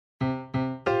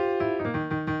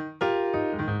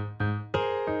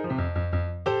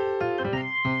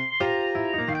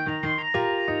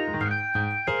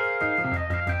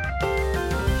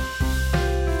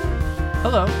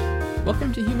Hello,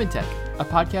 welcome to Human Tech, a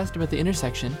podcast about the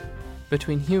intersection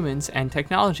between humans and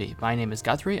technology. My name is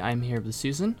Guthrie. I'm here with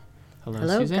Susan. Hello,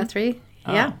 Susan. Guthrie.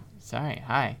 Oh, Yeah. Sorry.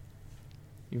 Hi.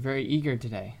 You're very eager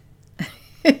today.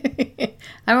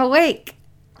 I'm awake.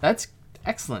 That's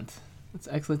excellent. That's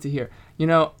excellent to hear. You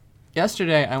know,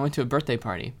 yesterday I went to a birthday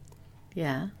party,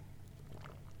 Yeah.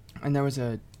 and there was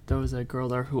a girl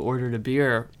there who ordered a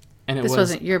beer, and This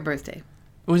wasn't your birthday.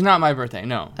 It was not my birthday.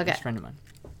 No, Okay. it was a friend of mine.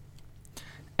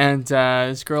 And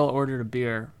this girl ordered a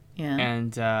beer. Yeah.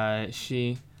 And it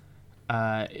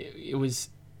was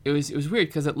weird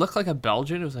because it looked like a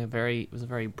Belgian. It was a very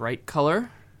bright color.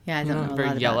 Yeah, I don't know a very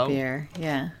lot yellow. about beer.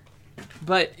 Yeah.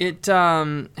 But it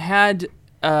had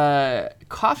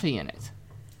coffee in it.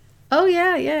 Oh,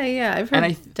 yeah. I've heard,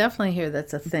 And definitely hear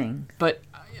that's a thing. But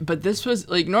this was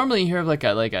like normally you hear of like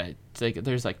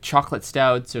there's like chocolate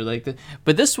stouts or like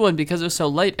but this one, because it was so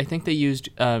light, I think they used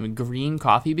green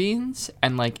coffee beans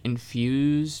and like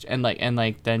infused and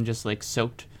then just like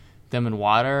soaked them in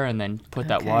water and then put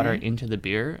that water into the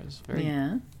beer. It was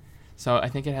very So I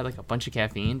think it had like a bunch of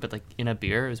caffeine, but like in a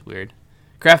beer. It was weird.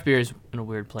 Craft beer is in a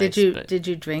weird place. Did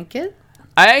you drink it?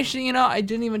 I actually, I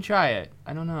didn't even try it.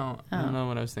 I don't know. Oh. I don't know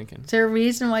what I was thinking. Is there a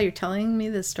reason why you're telling me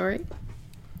this story?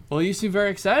 Well, you seem very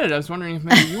excited. I was wondering if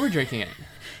maybe you were drinking it.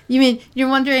 You mean you're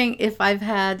wondering if I've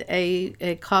had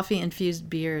a coffee-infused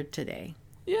beer today?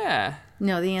 Yeah.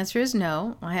 No, the answer is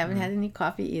no. I haven't had any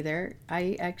coffee either.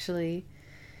 I actually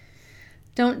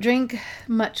don't drink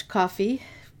much coffee.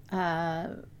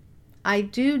 I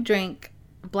do drink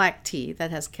black tea that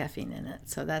has caffeine in it.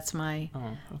 So that's my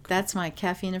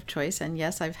caffeine of choice. And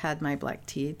yes, I've had my black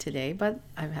tea today, but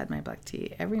I've had my black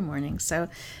tea every morning. So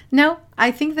no,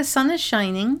 I think the sun is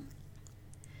shining.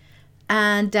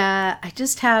 And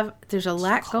there's a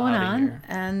lot going on. Here.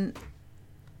 And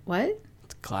what?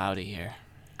 It's cloudy here.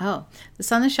 Oh, the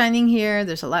sun is shining here.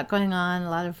 There's a lot going on, a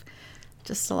lot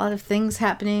of things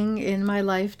happening in my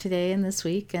life today and this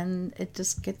week, and it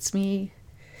just gets me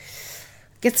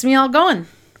all going.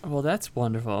 Well, that's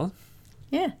wonderful.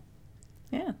 Yeah.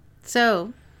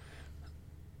 So,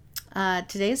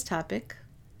 today's topic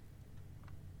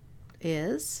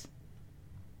is.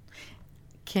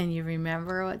 Can you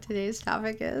remember what today's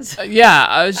topic is? Yeah,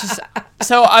 I was just.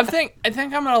 So I think I'm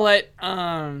gonna let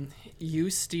you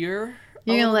steer.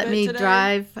 You're gonna let me today.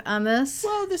 drive on this?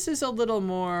 Well, this is a little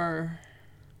more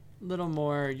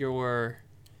your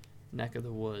neck of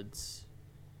the woods.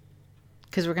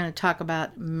 Because we're gonna talk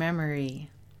about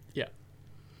memory. Yeah.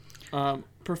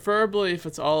 Preferably if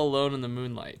it's all alone in the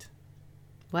moonlight.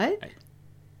 What?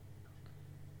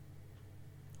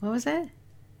 What was that?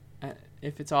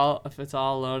 If it's all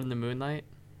alone in the moonlight.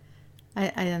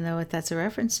 I don't know what that's a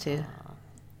reference to.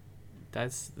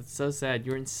 That's so sad.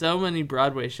 You were in so many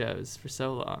Broadway shows for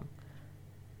so long.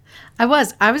 I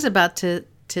was about to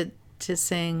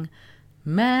sing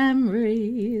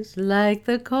memories like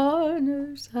the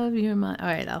corners of your mind. All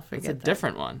right, I'll forget that. It's a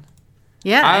different one.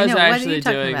 Yeah, I was know. What are actually you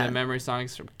talking doing about? the memory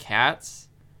songs from Cats.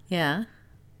 Yeah.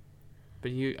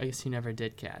 But I guess you never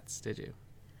did Cats, did you?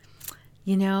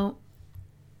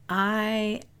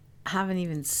 I haven't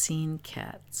even seen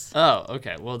Cats. Oh,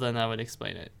 okay. Well, then that would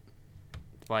explain it.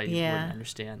 Why you Yeah. wouldn't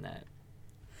understand that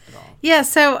at all. Yeah,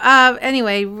 so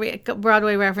anyway,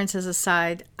 Broadway references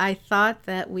aside, I thought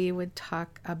that we would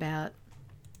talk about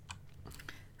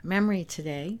memory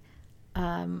today.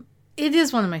 It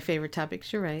is one of my favorite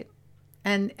topics, you're right.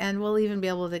 And we'll even be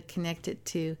able to connect it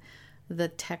to the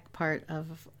tech part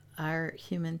of our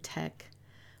Human Tech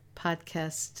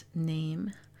podcast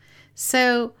name.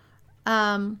 So,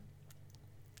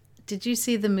 did you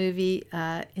see the movie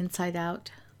Inside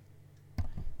Out?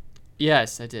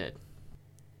 Yes, I did.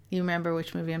 You remember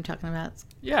which movie I'm talking about?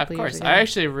 Yeah, of course. I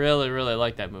actually really, really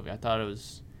liked that movie. I thought it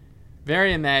was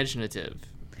very imaginative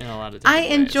in a lot of different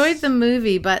ways. I enjoyed the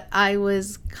movie, but I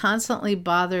was constantly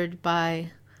bothered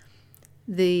by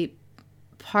the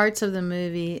parts of the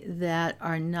movie that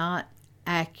are not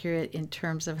accurate in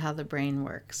terms of how the brain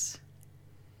works.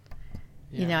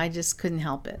 Yeah. I just couldn't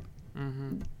help it.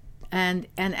 Mm-hmm. And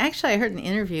actually, I heard an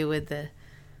interview with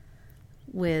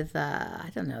I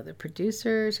don't know, the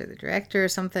producers or the director or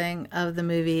something of the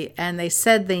movie, and they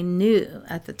said they knew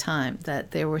at the time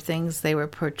that there were things they were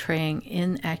portraying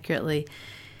inaccurately,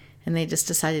 and they just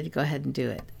decided to go ahead and do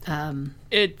it.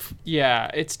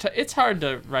 It's hard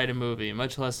to write a movie,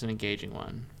 much less an engaging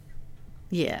one.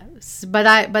 Yeah,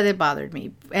 but it bothered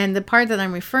me, and the part that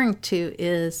I'm referring to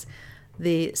is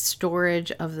the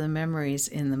storage of the memories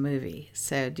in the movie.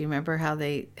 So, do you remember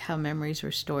how memories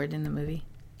were stored in the movie?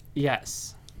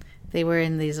 Yes. They were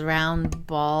in these round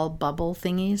ball bubble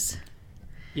thingies.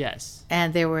 Yes.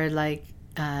 And there were like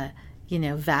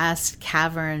vast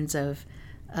caverns of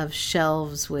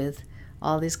shelves with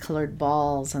all these colored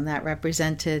balls, and that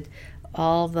represented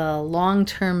all the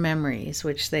long-term memories,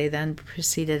 which they then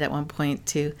proceeded at one point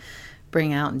to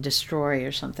bring out and destroy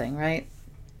or something, right?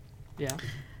 Yeah.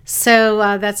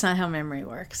 So that's not how memory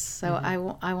works. So I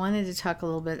wanted to talk a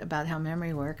little bit about how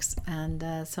memory works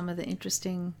and some of the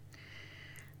interesting,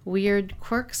 weird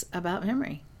quirks about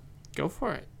memory. Go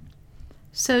for it.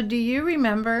 So do you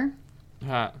remember?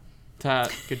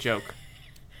 Good joke.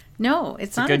 No,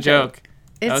 it's not a good joke.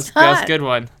 That was a good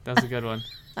one. That was a good one.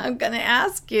 I'm going to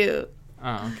ask you.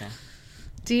 Oh, okay.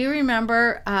 Do you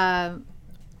remember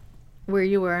where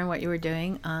you were and what you were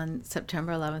doing on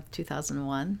September 11th,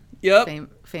 2001? Yep.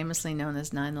 Famously known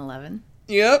as 9/11.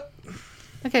 Yep.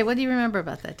 Okay, what do you remember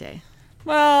about that day?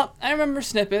 Well, I remember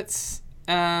snippets.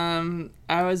 I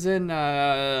was in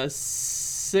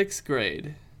 6th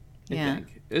grade, I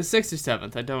think. It was 6th or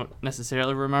 7th. I don't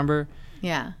necessarily remember.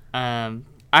 Yeah.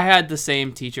 I had the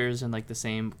same teachers and like the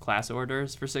same class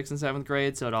orders for 6th and 7th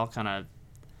grade, so it all kind of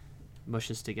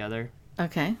mushes together.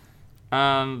 Okay.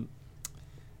 I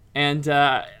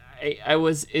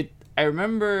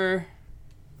remember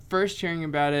first hearing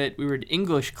about it. We were in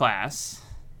English class.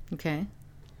 Okay.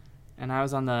 And I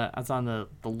was on the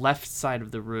left side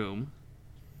of the room.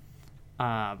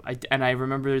 I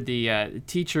remember the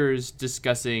teachers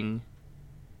discussing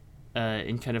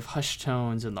in kind of hushed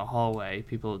tones in the hallway.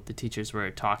 The teachers were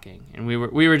talking, and we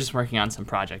were just working on some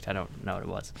project. I don't know what it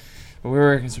was, but we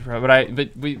were working on some project.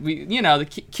 But we the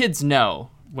kids know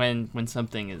when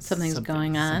something's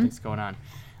going on. Something's going on.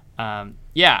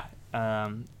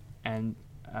 And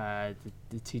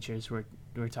the teachers were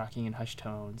talking in hushed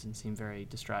tones and seemed very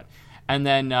distraught. And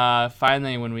then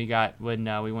finally, when we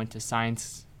went to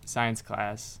science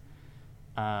class,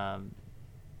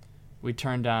 we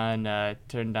turned on the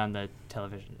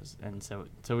television, and so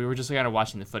we were just kind of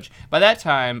watching the footage. By that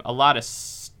time, a lot of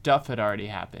stuff had already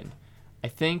happened. I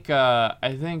think it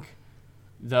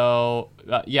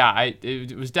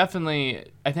was definitely.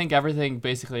 I think everything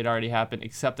basically had already happened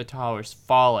except the towers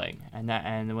falling,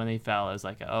 and when they fell, I was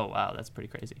like, oh wow, that's pretty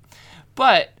crazy.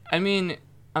 But I mean,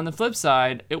 on the flip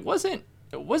side, it wasn't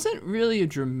really a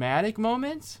dramatic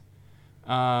moment.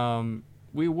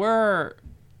 We were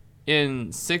in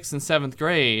 6th and 7th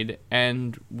grade,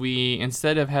 and we,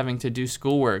 instead of having to do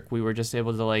schoolwork, we were just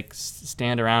able to like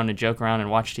stand around and joke around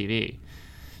and watch TV.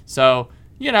 So,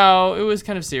 it was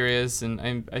kind of serious, and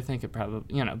I think it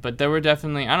probably, but there were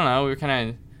definitely, I don't know, we were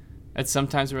kind of,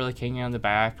 sometimes we were like hanging on the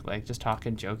back, like just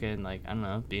talking, joking, like, I don't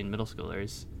know, being middle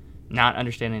schoolers, not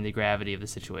understanding the gravity of the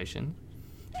situation.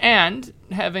 And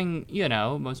having,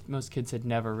 most kids had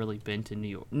never really been to New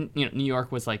York. New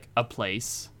York was like a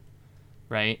place,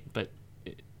 right? But,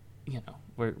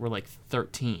 we're like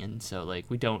 13, so like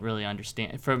we don't really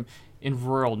understand. In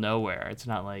rural nowhere, it's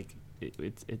not like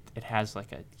it has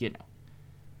like a,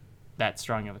 that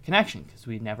strong of a connection because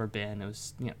we'd never been. It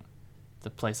was, the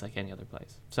place like any other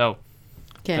place. So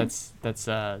that's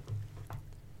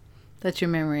your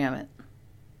memory of it.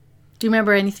 Do you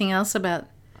remember anything else about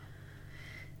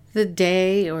the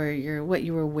day or what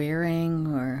you were wearing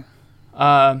or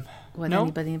what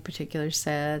anybody in particular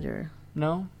said or?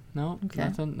 No,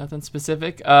 okay. Nothing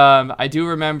specific. I do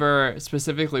remember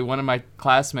specifically one of my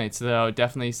classmates though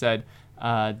definitely said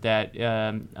that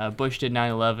Bush did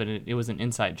 9/11 and it was an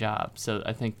inside job. So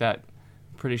I think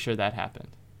pretty sure that happened.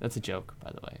 That's a joke,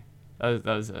 by the way. That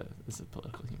was a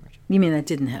political humor joke. You mean that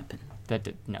didn't happen? That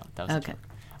was okay.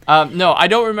 A joke. No, I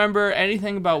don't remember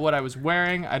anything about what I was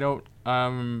wearing. I don't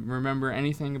remember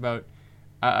anything about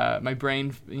my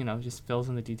brain, just fills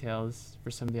in the details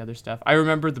for some of the other stuff. I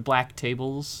remember the black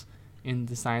tables in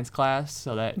the science class,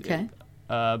 so that okay.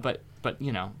 But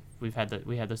we had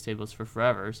those tables for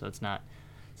forever, so it's not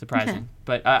surprising. Okay.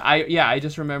 But I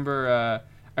just remember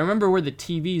I remember where the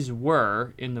TVs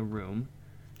were in the room.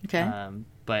 Okay.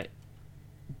 But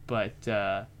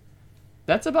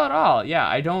that's about all. Yeah,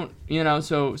 I don't,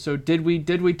 so did we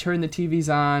turn the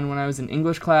TVs on when I was in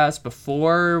English class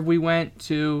before we went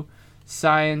to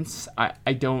science?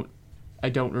 I don't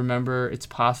remember. It's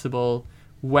possible.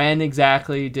 When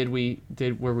exactly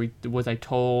was I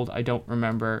told? I don't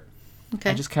remember.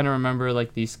 Okay. I just kind of remember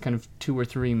like these kind of 2 or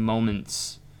 3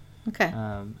 moments. Okay.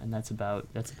 And that's about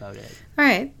it. All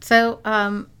right. So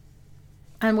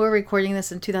and we're recording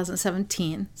this in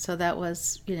 2017, so that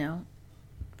was,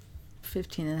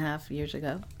 15 and a half years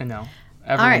ago. I know.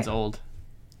 Everyone's old.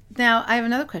 Now, I have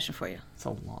another question for you. It's a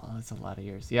lot of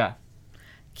years. Yeah.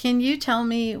 Can you tell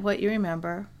me what you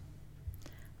remember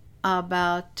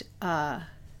about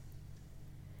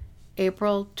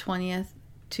April 20th,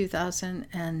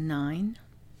 2009?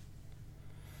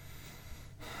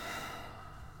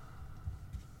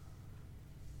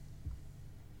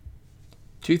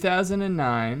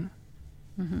 2009.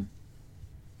 Mm-hmm.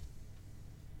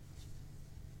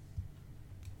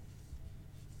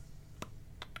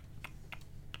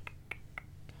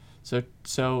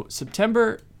 So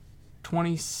September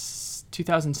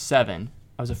 2007,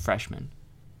 I was a freshman.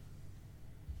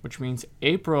 Which means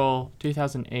April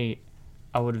 2008,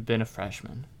 I would have been a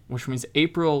freshman. Which means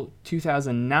April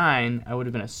 2009, I would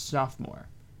have been a sophomore.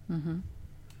 Mm-hmm.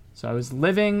 So I was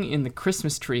living in the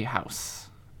Christmas tree house.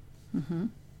 Mm-hmm.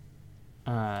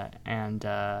 And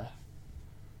I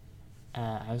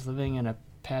was living in a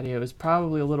patio. It was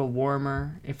probably a little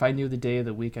warmer. If I knew the day of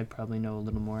the week, I'd probably know a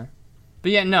little more.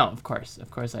 But yeah, no, of course,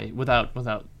 I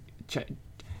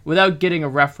without getting a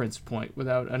reference point,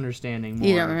 without understanding more.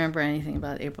 You don't remember anything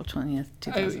about April 20th,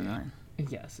 2009?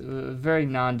 Yes, a very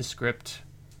nondescript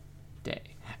day.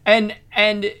 And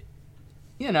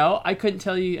you know, I couldn't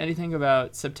tell you anything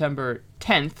about September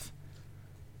 10th,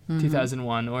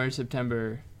 2001, or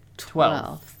September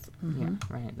 12th. Mm-hmm. Yeah,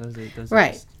 right. Those are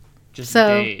right. just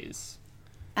So, days.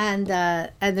 And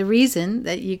the reason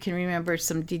that you can remember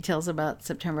some details about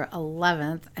September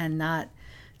 11th and not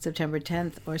September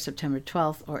 10th or September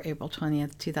 12th or April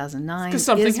 20th, 2009 Because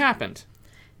something happened.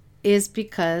 Is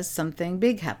because something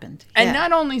big happened. And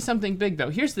not only something big, though.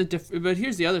 Here's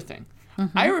the other thing.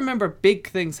 Mm-hmm. I remember big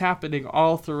things happening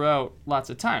all throughout lots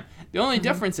of time. The only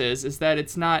difference is that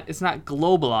it's not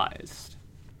globalized.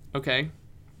 Okay?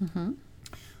 Mm-hmm.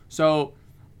 So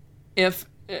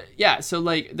because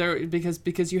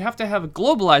you have to have it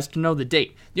globalized to know the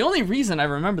date. The only reason I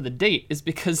remember the date is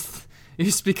because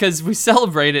we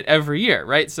celebrate it every year,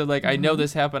 right? So I know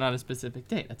this happened on a specific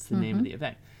date. That's the name of the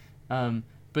event.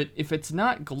 But if it's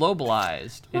not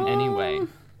globalized in any way,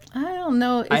 I don't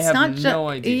know. I have no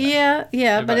idea.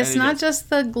 Yeah, but it's not just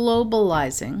the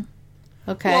globalizing.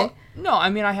 Okay. Well, no, I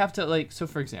mean I have to so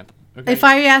for example, okay? If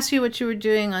I asked you what you were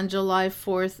doing on July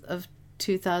 4th of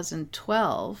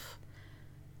 2012,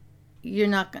 you're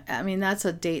not. I mean, that's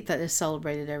a date that is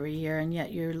celebrated every year, and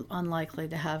yet you're unlikely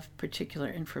to have particular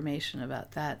information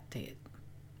about that date.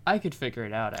 I could figure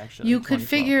it out, actually. You could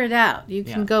figure it out. You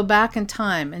can go back in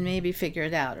time and maybe figure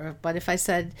it out. But if I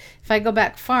go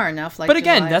back far enough, but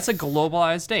again, that's a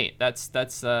globalized date. That's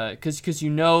because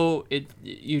it.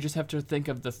 You just have to think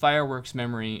of the fireworks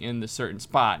memory in the certain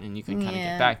spot, and you can kind of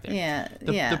get back there.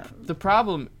 The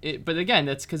problem, but again,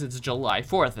 that's because it's July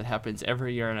 4th. It happens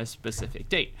every year on a specific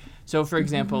date. So, for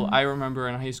example, I remember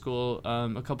in high school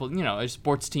a couple,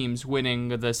 sports teams winning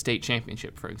the state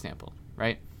championship, for example,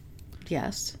 right?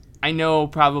 Yes. I know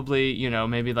probably,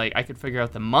 maybe I could figure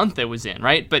out the month it was in,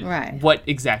 right? But what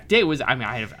exact date was, I mean,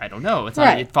 I don't know. It's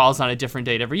not, it falls on a different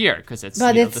date every year because it's,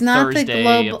 it's the not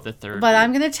Thursday of the third. But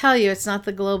I'm going to tell you, it's not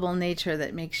the global nature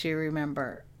that makes you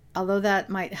remember, although that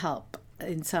might help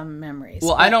in some memories.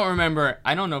 Well, I don't remember.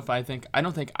 I don't think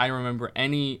I remember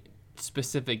any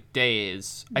specific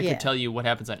days. I could tell you what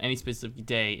happens on any specific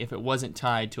day if it wasn't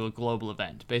tied to a global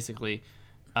event. Basically,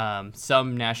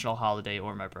 some national holiday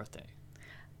or my birthday.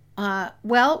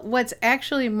 Well, what's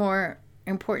actually more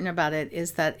important about it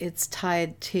is that it's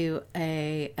tied to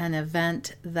an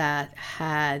event that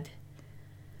had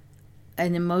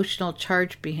an emotional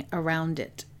charge around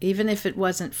it. Even if it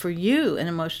wasn't for you an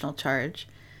emotional charge,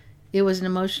 it was an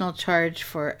emotional charge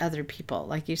for other people.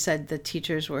 Like you said, the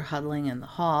teachers were huddling in the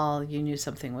hall. You knew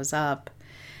something was up.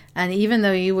 And even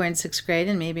though you were in 6th grade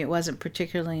and maybe it wasn't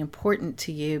particularly important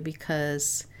to you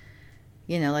because,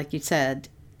 like you said,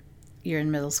 you're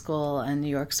in middle school and New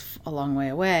York's a long way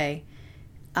away,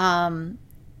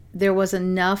 there was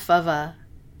enough of a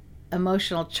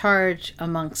emotional charge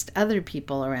amongst other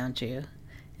people around you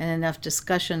and enough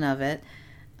discussion of it.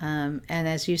 And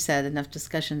as you said, enough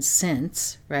discussion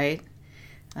since, right?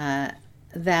 That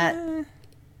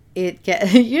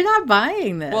you're not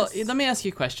buying this. Well, let me ask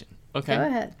you a question. Okay. Go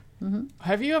ahead. Mm-hmm.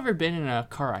 Have you ever been in a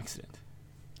car accident?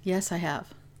 Yes, I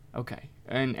have. Okay.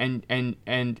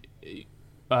 And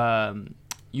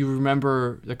you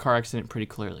remember the car accident pretty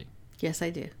clearly? Yes, I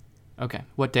do. Okay.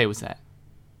 What day was that?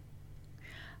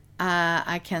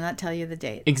 I cannot tell you the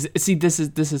date. See, this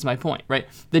is my point, right?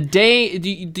 The day, do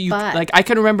you I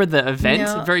can remember the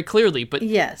event very clearly, but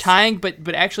tying,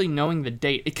 but actually knowing the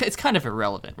date, it's kind of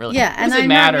irrelevant, really. Yeah, and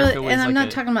I'm not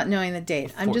talking about knowing the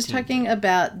date. I'm just talking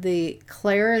about the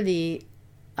clarity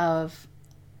of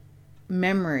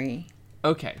memory.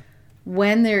 Okay.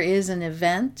 When there is an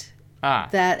event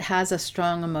that has a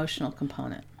strong emotional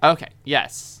component. Okay.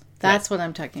 Yes. That's what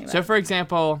I'm talking about. So, for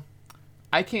example,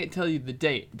 I can't tell you the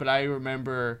date, but I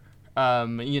remember,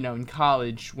 in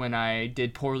college when I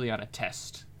did poorly on a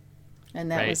test. And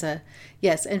that was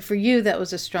and for you, that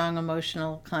was a strong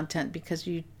emotional content because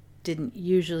you didn't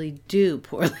usually do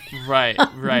poorly. Right.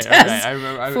 I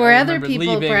remember. For I other remember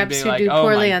people, leaving perhaps and who being do like, "Oh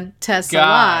poorly my on tests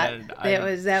God, a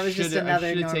lot, that was just another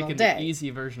I should have normal taken day. the easy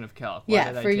version of calc. Why Yeah,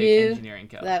 did I for take you, engineering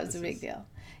calc? that was a big deal.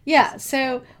 Yeah,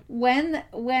 so when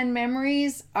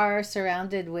memories are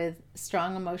surrounded with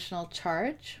strong emotional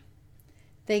charge,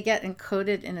 they get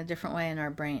encoded in a different way in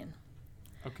our brain.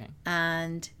 Okay.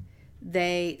 And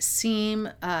they seem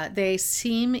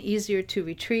easier to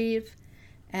retrieve,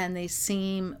 and they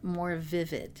seem more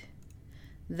vivid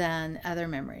than other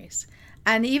memories.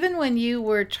 And even when you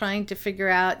were trying to figure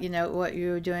out, what you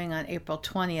were doing on April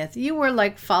 20th, you were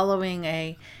like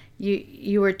following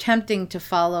you were attempting to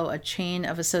follow a chain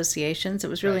of associations. It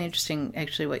was really interesting,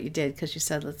 actually, what you did, because you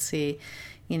said, let's see,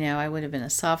 I would have been a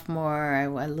sophomore. I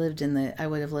would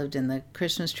have lived in the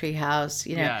Christmas tree house.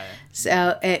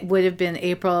 So it would have been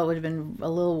April. It would have been a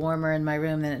little warmer in my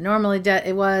room than it normally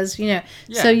it was. Yeah.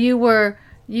 So you were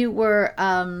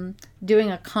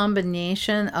doing a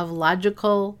combination of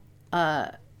logical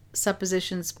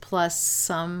suppositions plus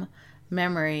some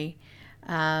memory,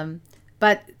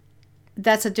 but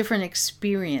that's a different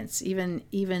experience.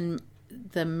 Even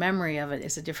the memory of it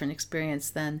is a different experience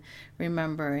than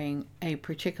remembering a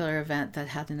particular event that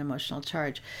had an emotional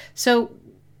charge. So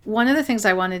one of the things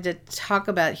I wanted to talk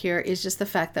about here is just the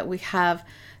fact that we have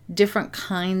different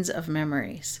kinds of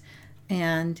memories,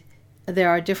 and there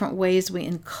are different ways we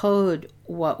encode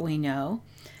what we know.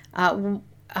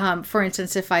 For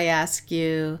instance, if I ask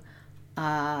you,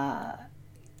 who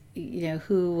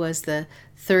was the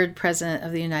third president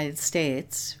of the United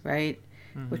States, right?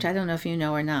 Mm-hmm. Which I don't know if you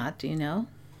know or not. Do you know?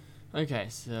 Okay,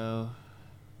 so,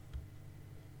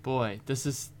 boy, this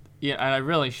is, and I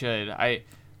really should. I'm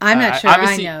not sure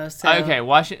I know. So. Okay,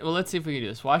 Washington. Well, let's see if we can do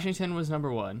this. Washington was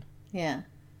number one. Yeah.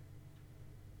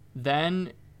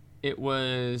 Then it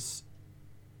was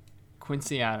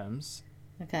Quincy Adams.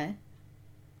 Okay.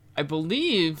 I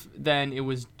believe then it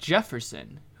was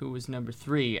Jefferson who was number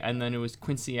 3, and then it was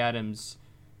Quincy Adams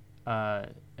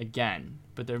again.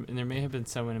 But there may have been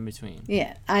someone in between.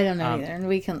 Yeah, I don't know either, and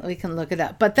we can look it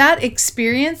up. But that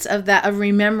experience of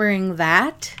remembering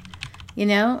that,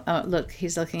 oh, look,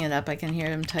 he's looking it up. I can hear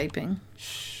him typing.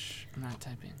 Shh, I'm not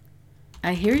typing.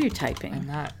 I hear you typing. I'm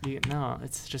not. No,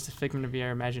 it's just a figment of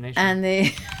your imagination. And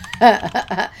the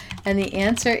and the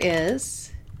answer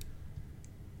is.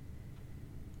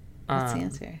 What's the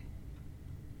answer?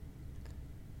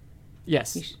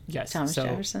 Yes. Thomas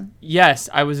Jefferson? Yes,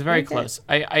 I was very close.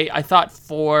 I thought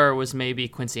 4 was maybe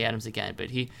Quincy Adams again, but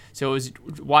so it was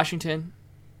Washington.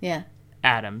 Yeah.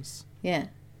 Adams. Yeah.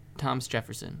 Thomas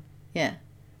Jefferson. Yeah.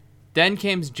 Then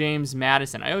came James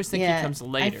Madison. I always think he comes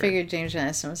later. I figured James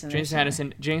Madison was in there. James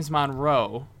Madison, James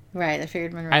Monroe. Right, I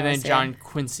figured Monroe. And then John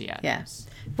Quincy Adams. Yeah.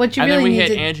 What you and really then we need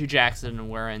hit Andrew Jackson, and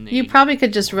we're in the. You probably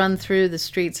could just run through the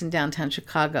streets in downtown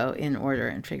Chicago in order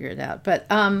and figure it out, but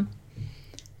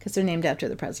because they're named after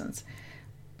the presidents.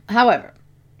 However.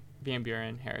 Van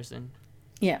Buren, Harrison.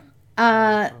 Yeah.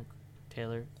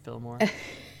 Taylor, Fillmore.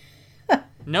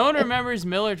 No one remembers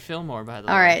Millard Fillmore, by the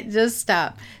way. All right, just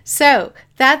stop. So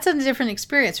that's a different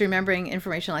experience, remembering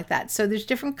information like that. So there's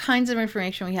different kinds of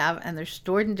information we have, and they're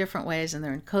stored in different ways, and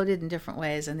they're encoded in different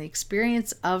ways, and the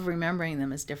experience of remembering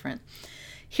them is different.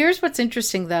 Here's what's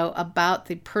interesting, though, about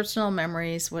the personal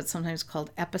memories, what's sometimes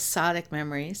called episodic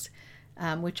memories,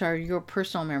 which are your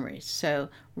personal memories. So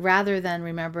rather than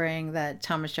remembering that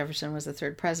Thomas Jefferson was the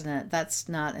third president, that's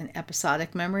not an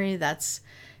episodic memory. That's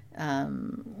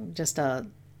just a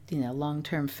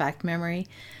long-term fact memory.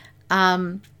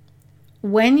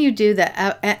 When you do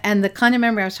that, and the kind of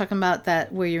memory I was talking about,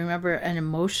 that where you remember an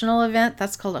emotional event,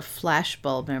 that's called a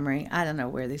flashbulb memory. I don't know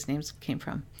where these names came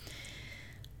from.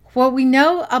 What we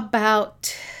know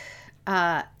about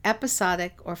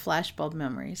episodic or flashbulb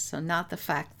memories, so not the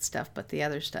fact stuff, but the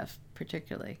other stuff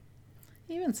particularly,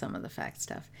 even some of the fact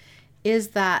stuff, is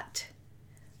that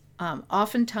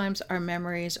oftentimes our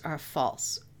memories are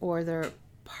false, or they're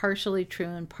partially true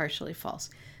and partially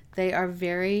false. They are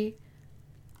very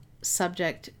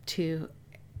subject to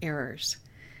errors.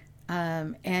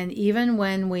 And even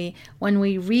when we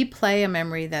replay a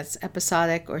memory that's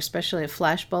episodic, or especially a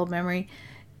flashbulb memory,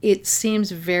 it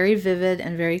seems very vivid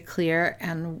and very clear.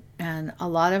 And a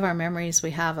lot of our memories we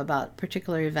have about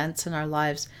particular events in our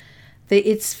lives,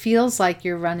 it feels like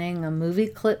you're running a movie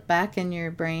clip back in your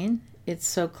brain. It's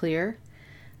so clear.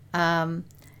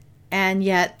 And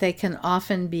yet they can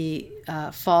often be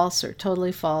false, or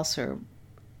totally false, or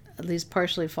at least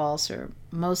partially false, or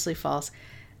mostly false.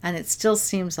 And it still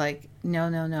seems like, no,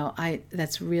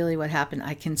 that's really what happened.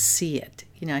 I can see it.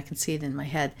 I can see it in my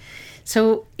head.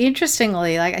 So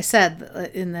interestingly, like I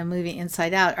said, in the movie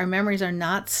Inside Out, our memories are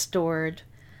not stored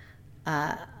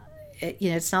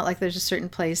It's not like there's a certain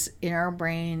place in our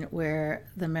brain where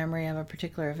the memory of a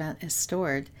particular event is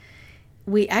stored.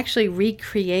 We actually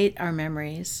recreate our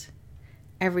memories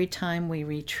every time we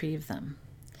retrieve them.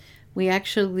 We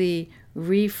actually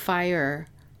refire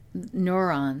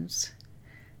neurons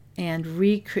and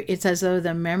it's as though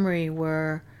the memory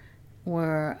were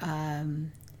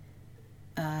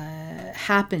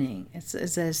happening. It's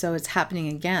as though it's happening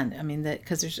again. I mean,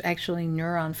 because there's actually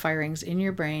neuron firings in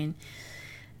your brain,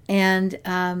 and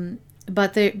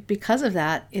but because of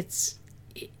that,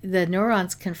 the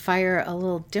neurons can fire a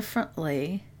little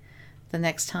differently the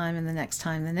next time and the next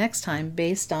time, the next time,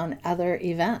 based on other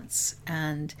events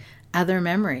and other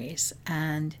memories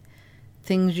and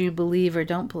things you believe or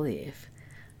don't believe.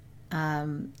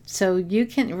 So you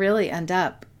can really end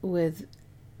up with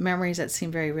memories that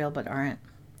seem very real but aren't.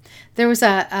 There was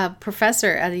a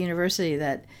professor at a university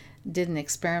that did an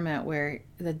experiment where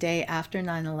the day after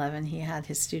 9/11, he had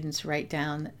his students write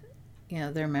down,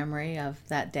 their memory of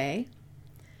that day.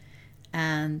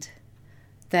 And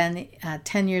then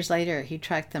 10 years later, he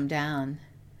tracked them down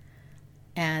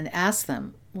and asked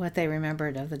them what they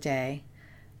remembered of the day.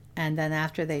 And then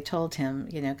after they told him,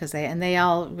 because they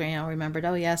all, remembered,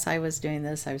 oh yes, I was doing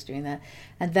this, I was doing that.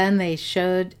 And then they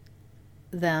showed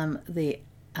them the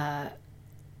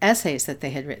essays that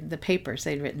they had written, the papers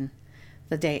they'd written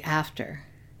the day after.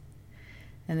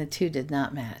 And the two did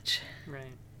not match.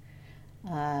 Right.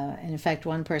 And in fact,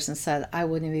 one person said, I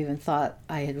wouldn't have even thought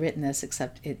I had written this,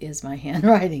 except it is my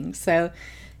handwriting. So,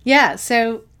 yeah,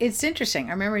 so it's interesting.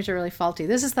 Our memories are really faulty.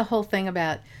 This is the whole thing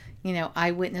about,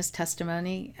 eyewitness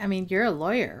testimony. I mean, you're a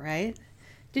lawyer, right?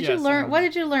 What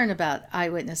did you learn about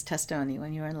eyewitness testimony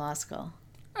when you were in law school?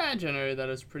 I generally that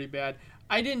is pretty bad.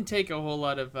 I didn't take a whole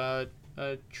lot of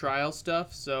trial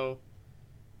stuff, so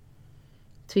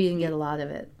you didn't get a lot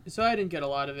of it. So I didn't get a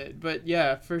lot of it, but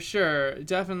yeah, for sure,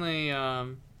 definitely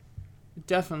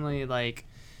like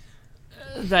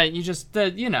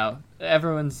that.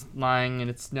 Everyone's lying and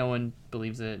it's no one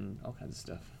believes it and all kinds of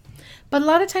stuff. But a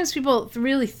lot of times people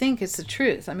really think it's the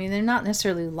truth. I mean, they're not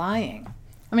necessarily lying.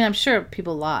 I mean, I'm sure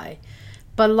people lie,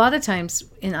 but a lot of times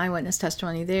in eyewitness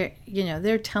testimony,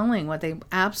 they're telling what they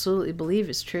absolutely believe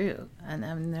is true,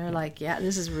 and they're like, yeah,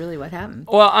 this is really what happened.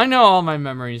 Well, I know all my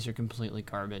memories are completely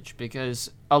garbage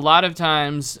because a lot of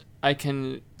times I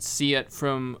can see it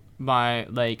from my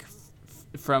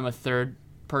from a third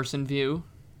person view.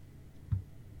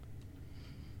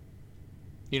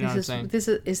 You know what I'm saying?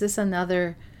 Is this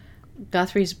another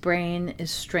Guthrie's Brain is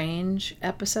Strange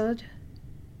episode?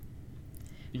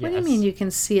 Yes. What do you mean you can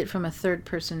see it from a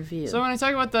third-person view? So when I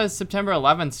talk about the September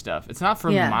 11th stuff, it's not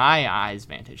from my eyes'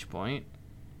 vantage point.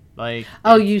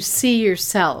 You see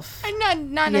yourself.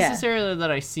 Not necessarily that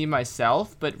I see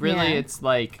myself, but really it's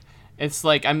like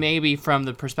I maybe from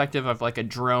the perspective of like a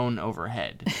drone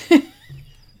overhead.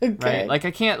 Okay. Right? Like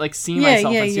I can't see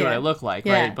myself and see what I look like,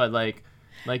 right? But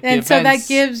so that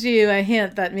gives you a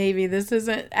hint that maybe this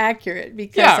isn't accurate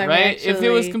because If it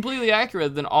was completely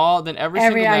accurate, then every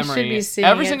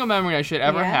single memory I should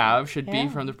ever have should be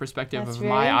from the perspective of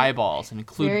my eyeballs and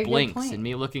include blinks and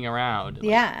me looking around.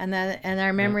 Yeah, and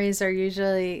our memories are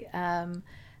usually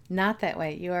not that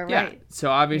way. You are right. So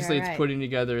obviously it's putting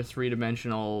together a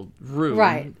three-dimensional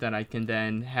room that I can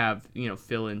then have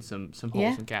fill in some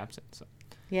holes and gaps in. So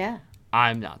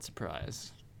I'm not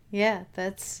surprised. Yeah,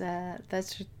 that's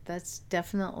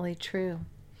definitely true.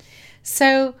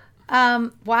 So,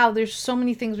 wow, there's so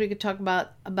many things we could talk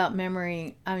about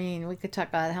memory. I mean, we could talk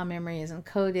about how memory is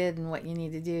encoded and what you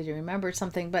need to do to remember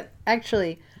something. But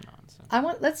actually,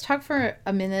 let's talk for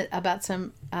a minute about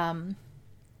some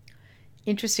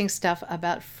interesting stuff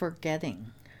about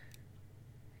forgetting.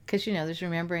 Because there's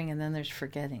remembering and then there's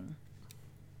forgetting.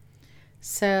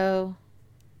 So,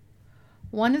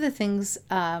 one of the things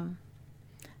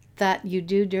that you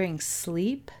do during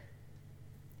sleep,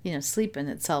 sleep in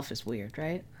itself is weird,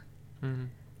 right? Mm-hmm.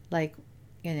 Like,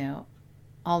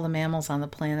 all the mammals on the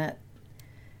planet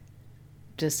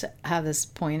just have this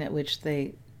point at which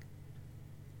they,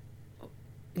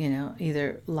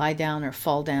 either lie down or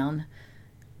fall down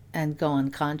and go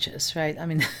unconscious, right? I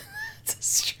mean, that's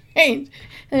strange.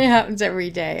 And it happens every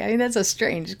day. I mean, that's a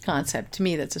strange concept. To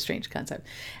me, that's a strange concept.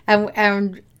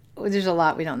 And there's a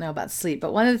lot we don't know about sleep,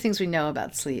 but one of the things we know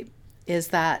about sleep is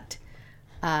that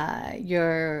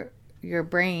your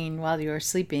brain, while you're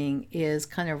sleeping, is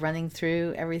kind of running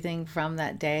through everything from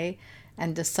that day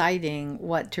and deciding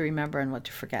what to remember and what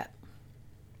to forget.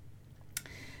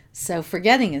 So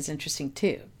forgetting is interesting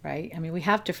too, right? I mean, we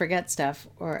have to forget stuff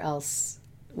or else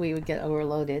we would get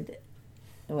overloaded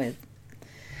with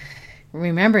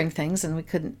remembering things and we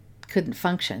couldn't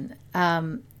function.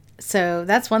 So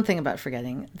that's one thing about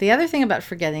forgetting. The other thing about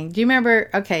forgetting, do you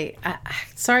remember? Okay,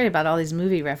 sorry about all these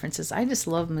movie references. I just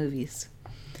love movies.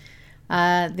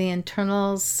 The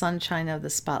Eternal Sunshine of the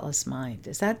Spotless Mind.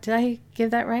 Did I give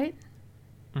that right?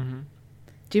 Mm-hmm.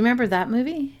 Do you remember that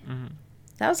movie? Mm-hmm.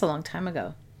 That was a long time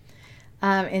ago.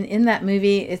 And in that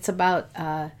movie, it's about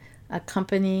a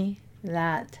company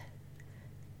that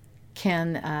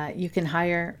you can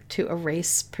hire to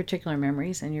erase particular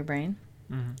memories in your brain.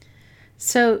 Mm-hmm.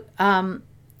 So,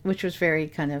 which was very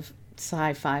kind of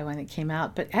sci-fi when it came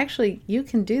out, but actually you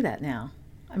can do that now.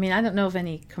 I mean, I don't know of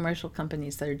any commercial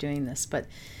companies that are doing this, but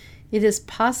it is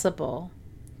possible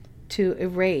to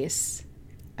erase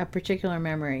a particular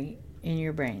memory in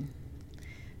your brain.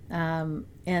 And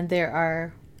there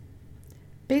are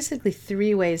basically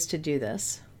 3 ways to do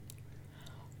this.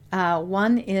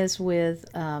 One is with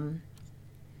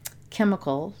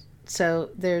chemicals.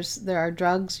 So there are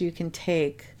drugs you can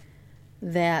take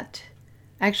that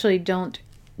actually don't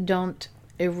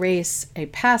erase a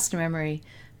past memory,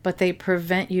 but they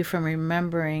prevent you from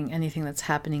remembering anything that's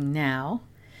happening now.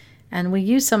 And we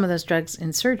use some of those drugs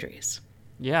in surgeries.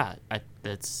 Yeah,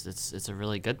 it's a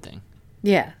really good thing.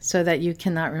 Yeah, so that you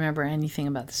cannot remember anything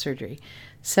about the surgery.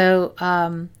 So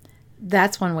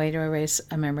that's one way to erase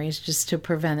a memory, is just to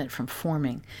prevent it from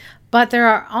forming. But there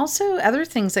are also other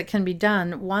things that can be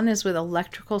done. One is with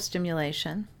electrical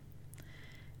stimulation,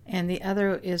 and the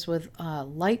other is with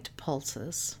light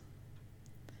pulses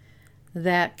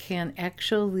that can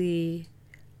actually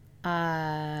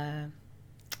kind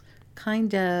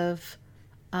of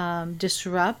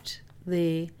disrupt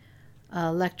the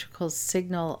electrical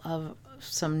signal of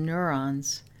some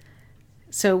neurons.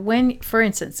 So when, for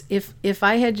instance, if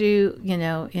I had you,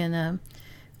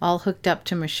 all hooked up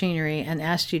to machinery and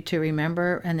asked you to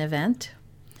remember an event,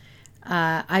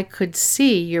 I could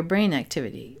see your brain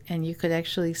activity, and you could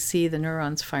actually see the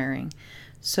neurons firing.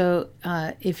 So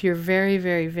if you're very,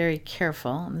 very, very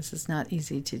careful, and this is not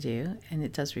easy to do, and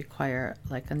it does require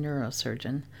like a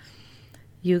neurosurgeon,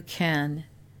 you can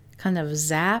kind of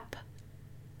zap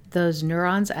those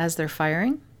neurons as they're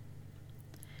firing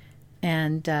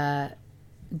and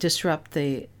disrupt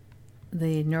the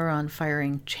neuron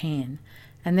firing chain,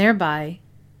 and thereby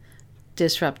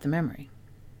disrupt the memory,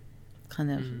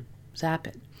 kind of zap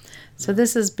it. So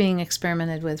this is being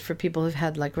experimented with for people who've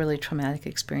had like really traumatic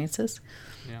experiences.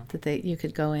 Yeah. That you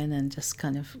could go in and just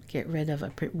kind of get rid of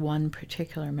one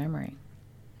particular memory.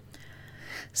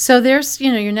 So there's,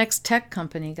 your next tech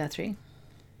company, Guthrie.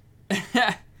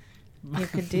 You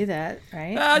could do that,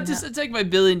 right? Just take my $1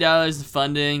 billion in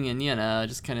funding and,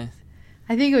 just kind of...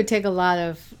 I think it would take a lot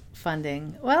of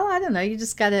funding. Well, I don't know. You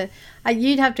just got to...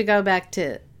 You'd have to go back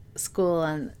to school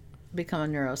and become a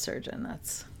neurosurgeon.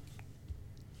 That's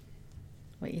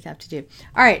what you'd have to do.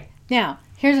 All right. Now,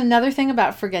 here's another thing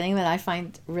about forgetting that I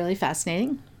find really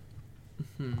fascinating.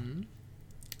 Mm-hmm.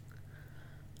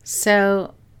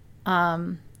 So,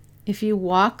 if you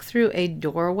walk through a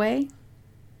doorway,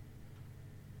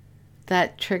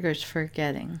 that triggers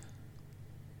forgetting.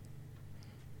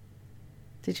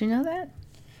 Did you know that?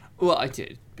 Well, I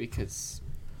did,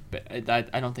 but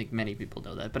I don't think many people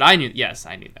know that. But I knew. Yes,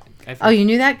 I knew that. Oh, you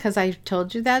knew that because I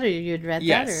told you that, or you'd read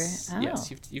that? Or? Yes,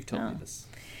 you've told me this.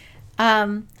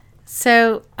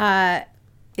 So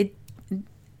it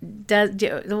does.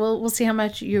 We'll see how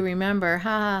much you remember.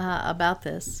 About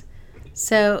this.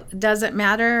 So does it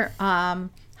matter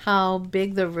how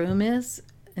big the room is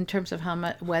in terms of how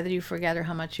much, whether you forget or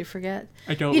how much you forget?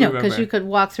 I don't remember. Because you could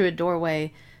walk through a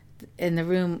doorway in the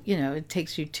room. It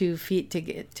takes you 2 feet to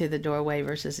get to the doorway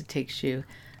versus it takes you.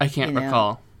 I can't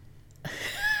recall.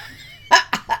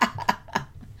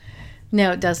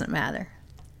 No, it doesn't matter.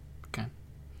 Okay.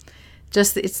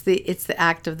 Just it's the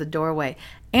act of the doorway.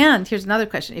 And here's another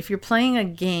question: if you're playing a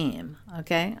game,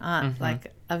 okay,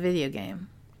 like a video game,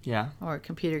 or a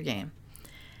computer game,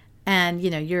 and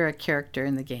you're a character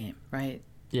in the game, right?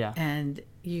 Yeah. And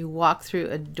you walk through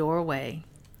a doorway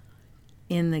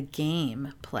in the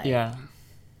game play. Yeah.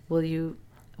 Will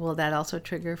that also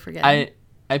trigger forgetting?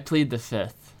 I plead the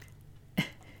fifth.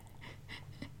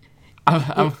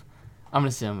 I'm gonna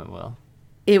assume it will.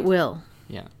 It will.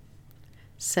 Yeah.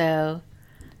 So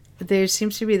there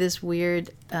seems to be this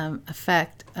weird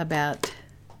effect about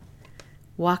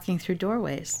walking through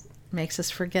doorways. Makes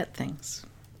us forget things.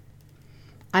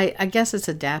 I guess it's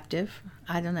adaptive.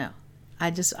 I don't know.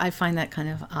 I find that kind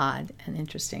of odd and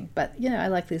interesting. But, I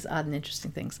like these odd and interesting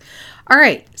things. All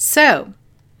right. So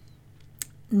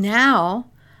now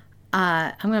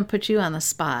I'm going to put you on the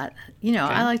spot. Okay.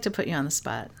 I like to put you on the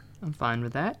spot. I'm fine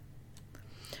with that.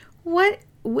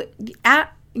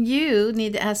 You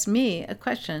need to ask me a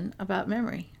question about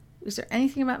memory. is there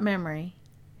anything about memory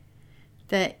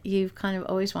that you've kind of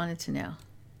always wanted to know?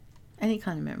 Any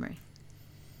kind of memory?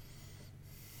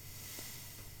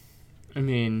 I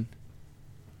mean,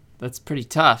 that's pretty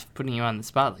tough, putting you on the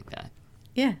spot like that.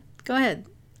 Yeah, go ahead.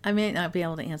 I may not be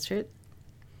able to answer it,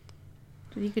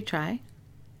 but you could try.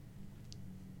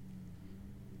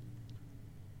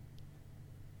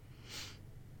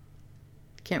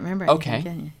 Can't remember anything, Okay.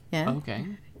 can you? Yeah? Okay.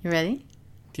 You ready?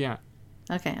 Yeah.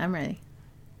 Okay, I'm ready.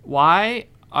 Why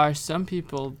are some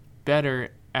people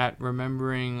better at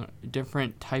remembering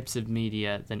different types of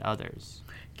media than others?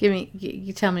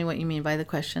 You tell me what you mean by the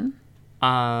question.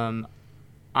 I'm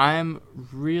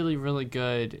really, really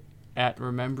good at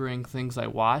remembering things I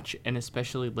watch and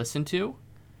especially listen to.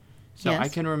 So Yes. I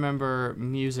can remember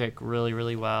music really,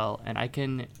 really well. And I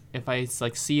can, if I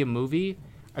like see a movie,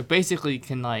 I basically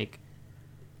can like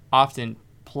often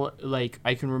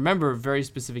I can remember very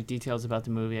specific details about the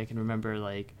movie. I can remember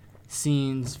like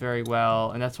scenes very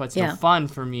well, and that's why it's Yeah. no fun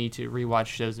for me to rewatch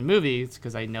shows and movies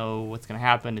because I know what's going to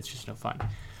happen. It's just no fun.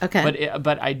 Okay.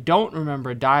 But I don't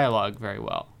remember dialogue very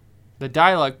well. The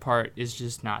dialogue part is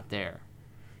just not there.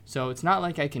 So it's not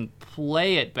like I can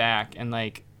play it back and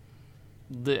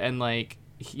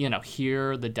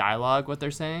hear the dialogue what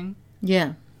they're saying.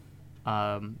 Yeah.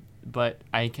 But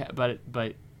I can but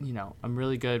I'm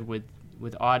really good with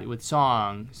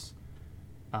songs.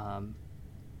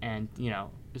 And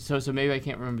so maybe I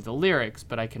can't remember the lyrics,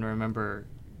 but I can remember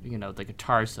the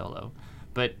guitar solo.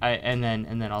 But and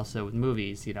then also with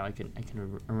movies, I can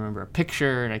remember a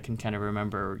picture, and I can kind of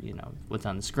remember what's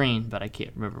on the screen, but I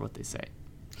can't remember what they say.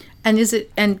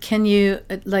 And can you,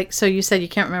 so you said you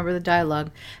can't remember the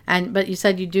dialogue, but you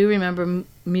said you do remember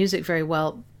music very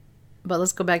well, but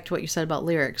let's go back to what you said about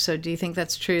lyrics. So do you think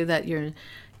that's true, that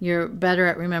you're better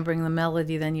at remembering the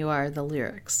melody than you are the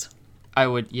lyrics? I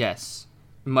would, yes,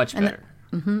 much better.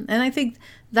 And I think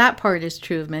that part is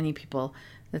true of many people,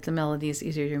 that the melody is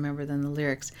easier to remember than the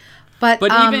lyrics. But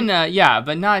even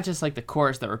but not just like the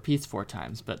chorus that repeats 4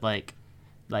 times, but like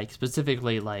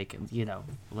specifically like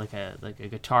a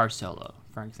guitar solo,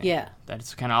 for example. Yeah.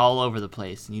 That's kind of all over the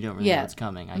place and you don't really know what's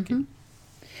coming. I could.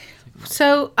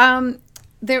 So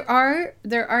there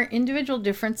are individual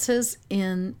differences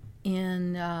in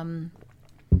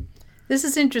this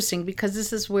is interesting, because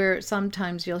this is where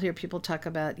sometimes you'll hear people talk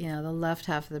about, the left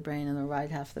half of the brain and the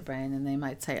right half of the brain, and they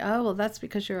might say, oh, well, that's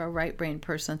because you're a right brain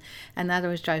person, and that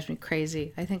always drives me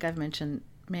crazy. I think I've mentioned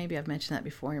that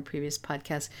before in a previous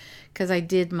podcast, because I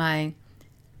did my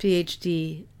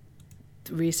PhD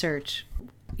research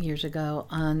years ago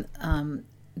on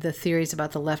the theories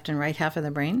about the left and right half of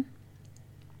the brain.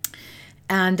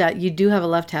 And you do have a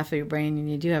left half of your brain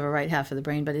and you do have a right half of the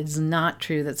brain, but it's not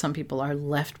true that some people are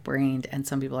left-brained and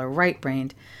some people are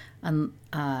right-brained.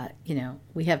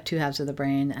 We have 2 halves of the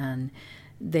brain, and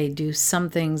they do some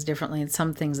things differently and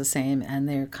some things the same, and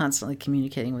they're constantly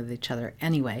communicating with each other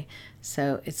anyway.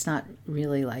 So it's not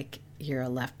really like you're a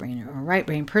left-brain or a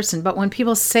right-brain person. But when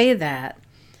people say that,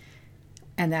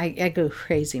 and I go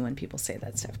crazy when people say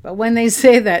that stuff, but when they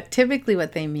say that, typically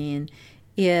what they mean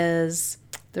is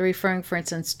they're referring, for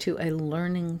instance, to a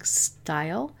learning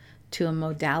style, to a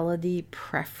modality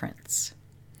preference.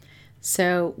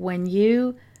 So when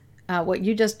what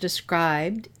you just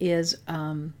described is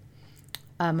a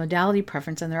modality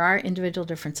preference, and there are individual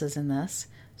differences in this.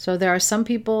 So there are some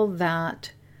people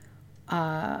that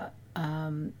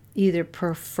either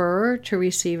prefer to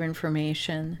receive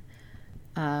information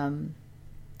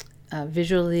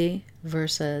visually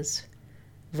versus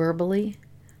verbally.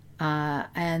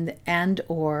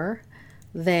 Or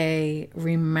they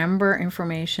remember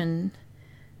information,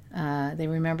 they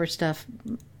remember stuff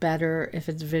better if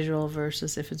it's visual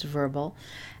versus if it's verbal.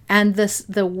 And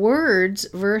the words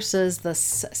versus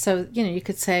so you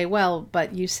could say, well,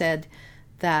 but you said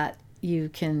that you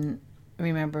can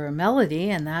remember a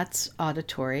melody, and that's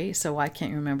auditory, so why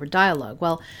can't you remember dialogue?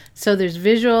 Well, so there's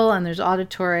visual and there's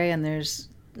auditory and there's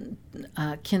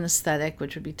kinesthetic,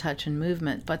 which would be touch and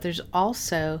movement, but there's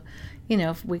also,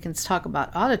 if we can talk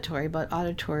about auditory, but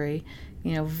auditory,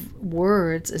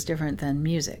 words is different than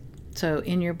music. So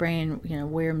in your brain,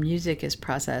 where music is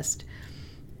processed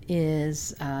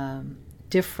is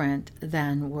different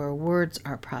than where words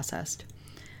are processed.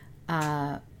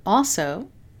 Also,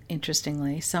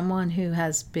 interestingly, someone who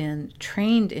has been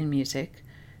trained in music,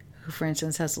 who, for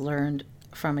instance, has learned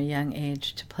from a young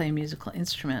age to play a musical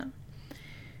instrument,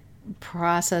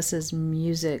 processes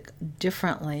music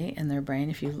differently in their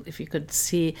brain. If you could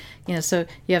see, so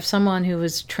you have someone who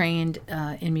was trained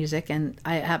in music, and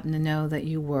I happen to know that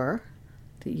you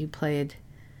played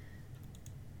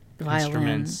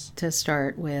violin to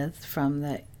start with from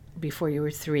the before you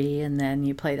were 3, and then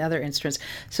you played other instruments.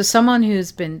 So someone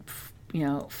who's been,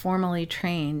 formally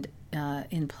trained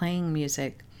in playing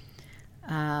music,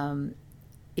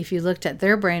 if you looked at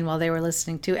their brain while they were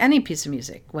listening to any piece of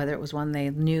music, whether it was one they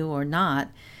knew or not,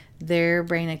 their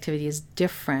brain activity is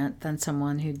different than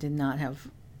someone who did not have,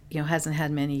 hasn't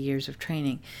had many years of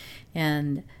training.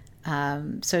 And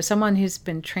so someone who's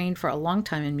been trained for a long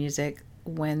time in music,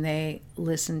 when they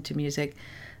listen to music,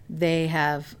 they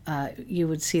have, you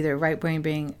would see their right brain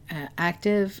being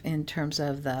active in terms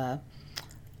of the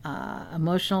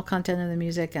emotional content of the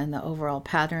music and the overall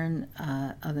pattern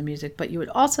of the music. But you would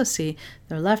also see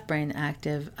their left brain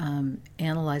active,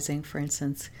 analyzing, for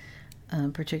instance,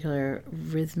 particular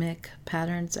rhythmic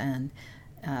patterns, and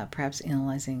perhaps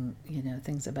analyzing,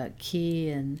 things about key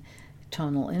and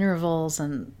tonal intervals,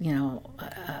 and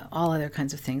all other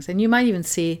kinds of things. And you might even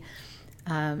see,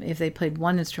 if they played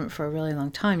one instrument for a really long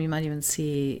time, you might even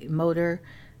see motor,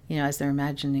 as they're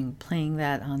imagining playing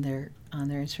that on their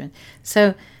instrument.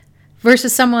 So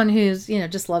versus someone who's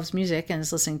just loves music and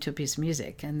is listening to a piece of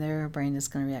music, and their brain is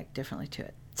going to react differently to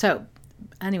it. So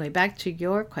anyway, back to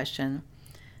your question.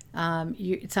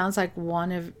 It sounds like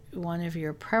one of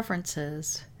your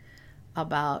preferences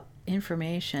about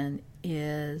information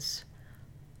is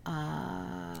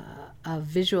a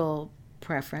visual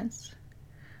preference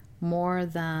more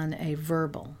than a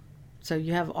verbal. So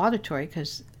you have auditory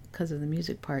because of the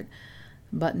music part,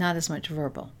 but not as much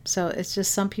verbal. So it's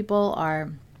just some people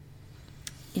are,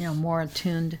 more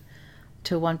attuned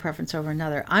to one preference over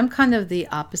another. I'm kind of the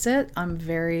opposite. I'm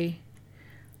very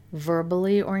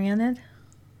verbally oriented.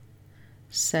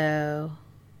 So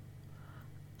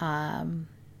I'm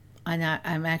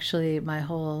actually, my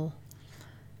whole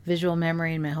visual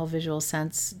memory and my whole visual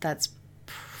sense, that's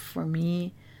for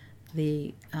me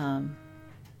the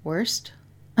worst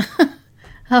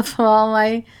of all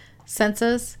my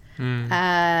senses,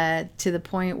 to the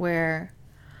point where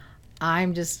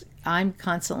I'm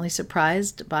constantly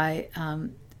surprised by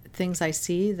things I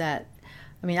see that,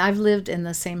 I've lived in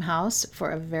the same house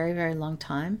for a very, very long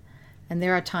time. And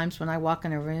there are times when I walk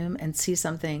in a room and see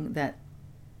something that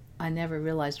I never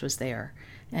realized was there.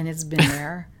 And it's been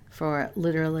there for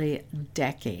literally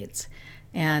decades.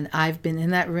 And I've been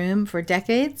in that room for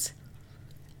decades,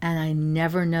 and I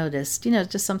never noticed,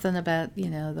 just something about,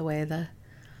 the way the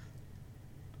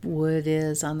wood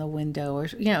is on the window, or,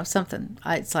 something.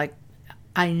 It's like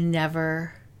I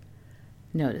never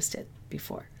noticed it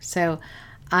before. So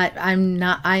I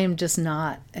am just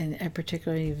not a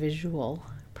particularly visual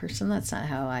person. That's not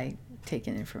how I take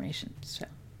in information. So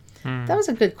that was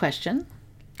a good question.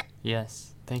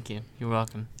 Yes, thank you. You're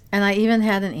welcome. And I even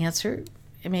had an answer.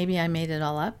 Maybe I made it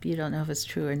all up. You don't know if it's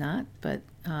true or not, but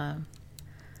I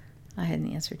had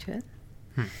an answer to it.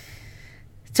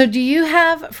 So do you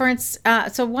have, for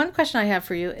instance, so one question I have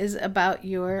for you is about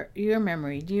your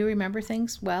memory. Do you remember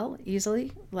things well,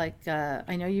 easily? Like,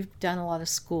 I know you've done a lot of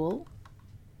school.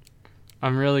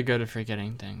 I'm really good at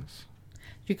forgetting things.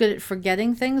 You're good at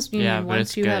forgetting things? You Yeah, mean but once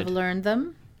it's you good. have learned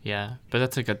them? Yeah, but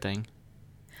that's a good thing.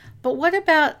 But what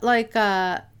about, like,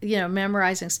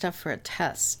 memorizing stuff for a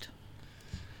test?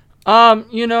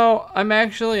 I'm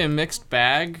actually a mixed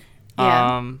bag.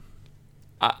 Yeah.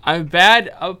 I'm bad.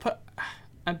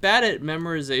 I'm bad at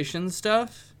memorization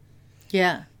stuff.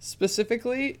 Yeah.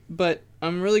 Specifically, but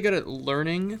I'm really good at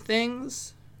learning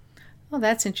things. Oh,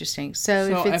 that's interesting.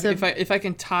 So if I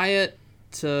can tie it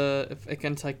to, if I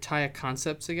can tie a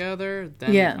concept together,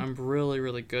 then I'm really,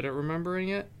 really good at remembering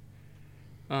it.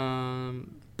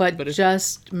 But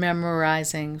just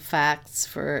memorizing facts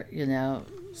for,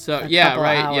 so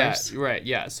hours.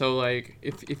 yeah. So like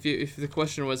if the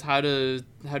question was how do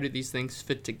these things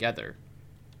fit together?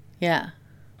 Yeah.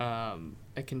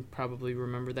 I can probably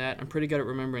remember that. I'm pretty good at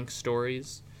remembering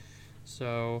stories.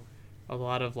 So a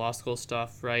lot of law school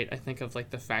stuff, right? I think of like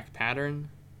the fact pattern.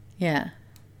 Yeah.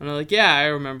 And I'm like, yeah, I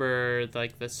remember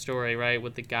like the story, right,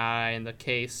 with the guy and the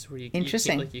case where you can't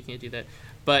do that.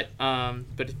 But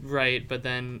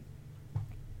then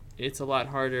it's a lot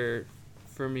harder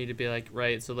for me to be like,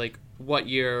 right, so like what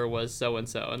year was so and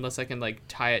so, unless I can like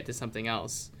tie it to something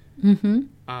else.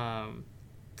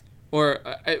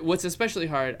 What's especially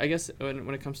hard, I guess,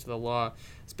 when it comes to the law,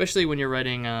 especially when you're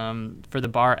writing for the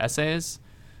bar essays,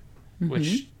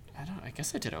 which I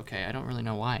guess I did okay. I don't really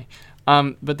know why.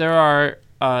 But there are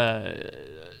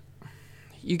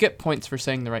you get points for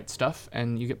saying the right stuff,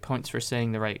 and you get points for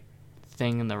saying the right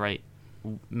thing in the right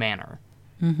manner.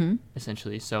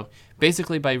 Essentially. So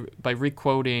basically by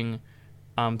requoting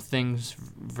things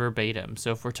verbatim.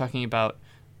 So if we're talking about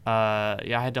I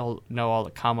had to know all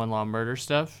the common law murder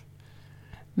stuff.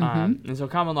 And so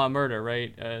common law murder,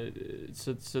 right?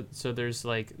 So there's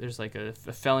like a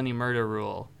felony murder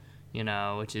rule,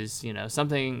 which is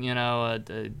something a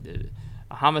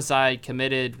homicide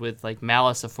committed with like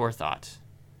malice aforethought,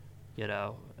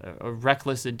 a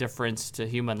reckless indifference to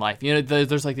human life.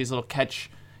 There's like these little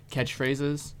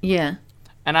catchphrases. Yeah.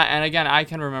 And again, I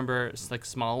can remember like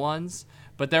small ones,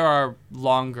 but there are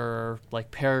longer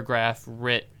like paragraph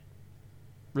writ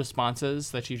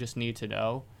responses that you just need to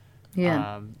know.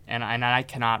 Yeah. And I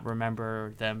cannot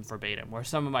remember them verbatim, where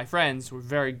some of my friends were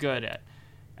very good at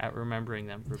remembering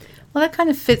them verbatim. Well, that kind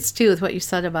of fits too with what you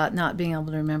said about not being able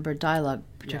to remember dialogue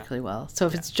particularly well. So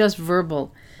if it's just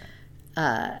verbal,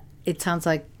 it sounds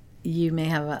like you may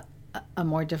have a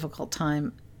more difficult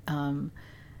time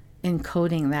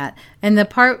encoding that. And the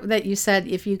part that you said,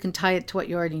 if you can tie it to what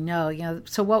you already know,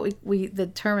 so what we the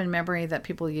term in memory that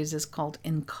people use is called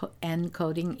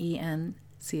encoding,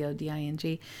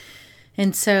 ENCODING.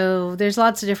 And so there's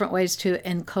lots of different ways to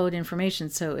encode information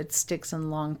so it sticks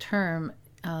in long term.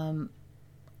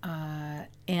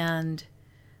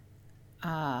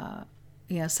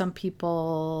 Some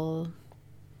people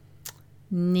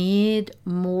need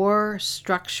more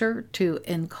structure to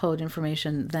encode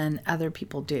information than other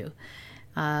people do.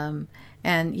 And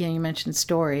you mentioned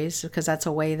stories, because that's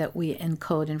a way that we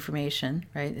encode information,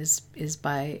 right? Is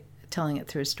by telling it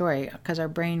through a story, because our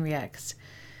brain reacts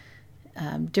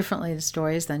differently to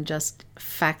stories than just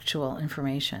factual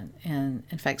information. And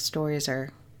in fact, stories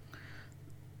are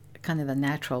kind of the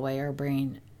natural way our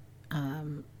brain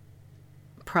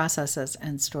processes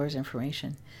and stores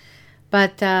information.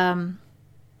 But so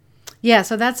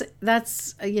that's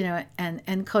and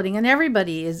encoding, and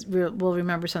everybody will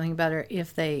remember something better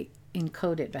if they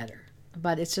encode it better.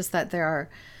 But it's just that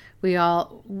we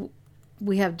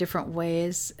have different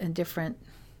ways and different.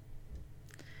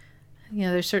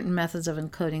 There's certain methods of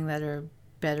encoding that are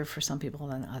better for some people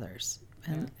than others,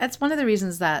 and that's one of the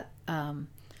reasons that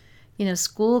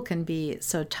school can be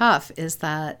so tough. Is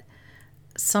that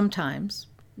sometimes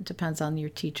it depends on your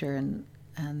teacher and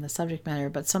the subject matter,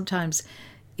 but sometimes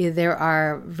there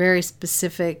are very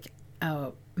specific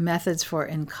methods for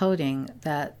encoding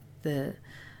that the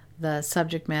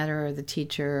subject matter or the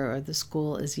teacher or the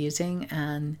school is using,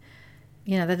 and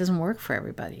that doesn't work for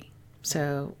everybody.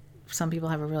 So some people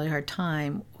have a really hard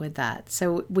time with that.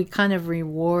 So we kind of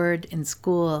reward in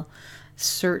school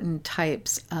certain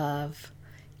types of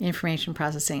information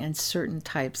processing and certain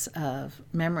types of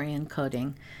memory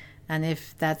encoding. And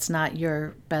if that's not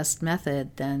your best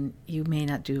method, then you may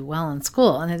not do well in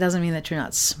school. And it doesn't mean that you're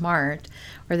not smart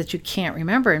or that you can't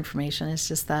remember information. It's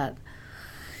just that,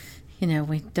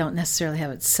 we don't necessarily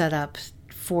have it set up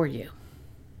for you,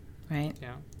 right?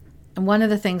 Yeah. And one of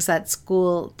the things that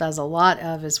school does a lot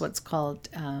of is what's called,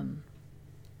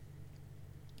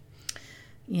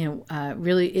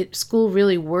 school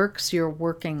really works your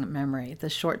working memory, the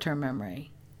short-term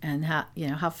memory, and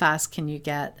how fast can you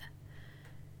get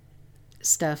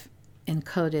stuff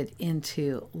encoded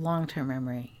into long-term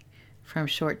memory from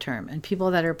short-term. And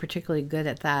people that are particularly good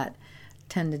at that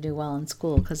tend to do well in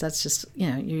school, because that's just,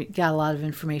 you got a lot of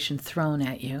information thrown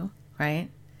at you, right?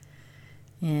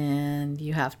 And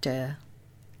you have to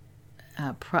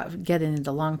get it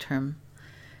into long-term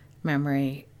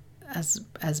memory as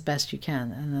best you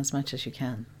can and as much as you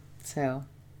can. So,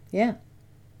 yeah.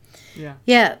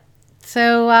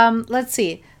 So let's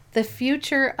see. The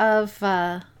future of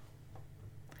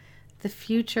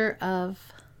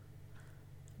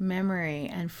memory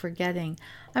and forgetting.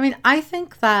 I mean, I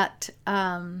think that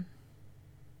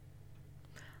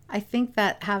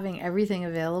having everything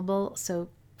available so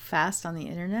fast on the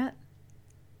internet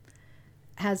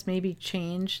has maybe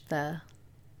changed the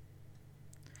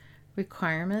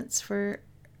requirements for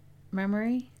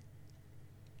memory.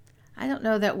 I don't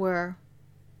know that we're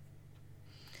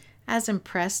as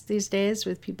impressed these days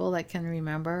with people that can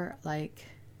remember like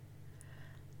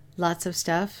lots of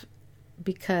stuff,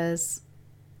 because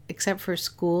except for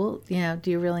school,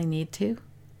 do you really need to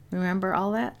remember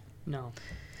all that? No,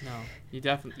 you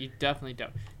definitely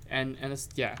don't. And it's,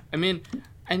 I mean,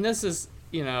 and this is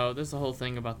the whole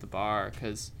thing about the bar,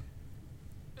 because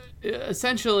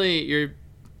essentially you're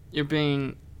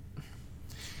being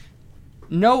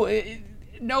no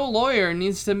lawyer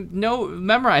needs to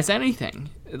memorize anything.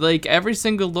 Like every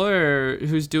single lawyer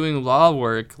who's doing law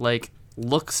work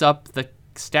looks up the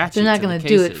statutes. They're not going to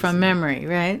do it from memory,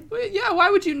 right? Yeah, why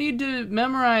would you need to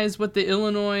memorize what the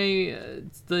Illinois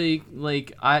ILS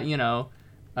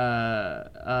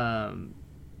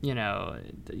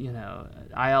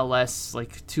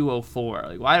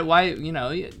 204, why you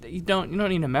don't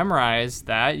need to memorize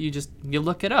that. You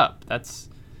look it up. That's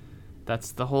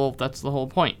That's the whole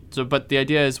point. So, but the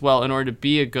idea is, well, in order to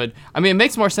be a good, I mean, it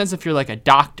makes more sense if you're like a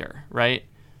doctor, right?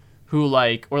 Who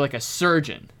like, or like a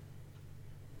surgeon,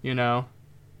 you know,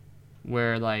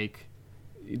 where like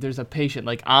there's a patient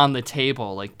like on the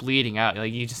table, like bleeding out.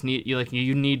 Like you just need,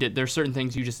 you need to, there's certain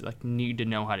things you just like need to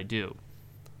know how to do.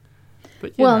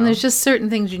 But, well, and there's just certain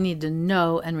things you need to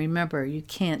know and remember. You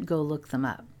can't go look them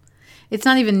up. It's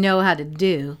not even know how to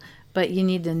do, but you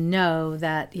need to know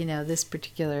that, this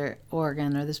particular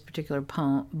organ or this particular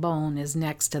bone is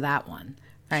next to that one,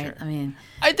 right? Sure. I mean,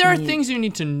 there are things you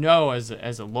need to know as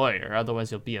a lawyer,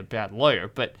 otherwise you'll be a bad lawyer.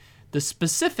 But the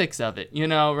specifics of it,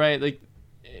 right? Like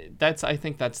I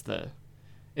think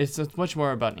it's much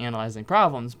more about analyzing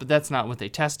problems, but that's not what they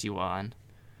test you on.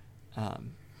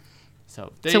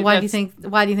 So why do you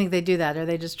think they do that? Are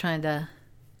they just trying to,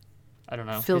 I don't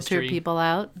know, filter people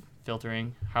out?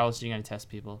 Filtering. How else are you going to test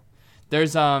people?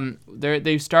 There's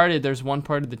there's one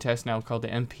part of the test now called the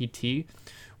MPT,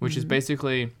 which is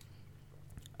basically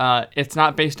it's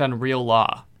not based on real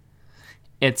law.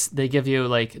 They give you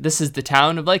like, this is the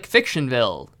town of like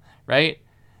Fictionville, right?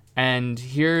 And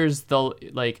here's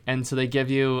and so they give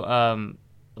you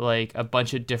like a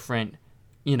bunch of different,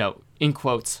 in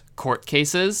quotes, court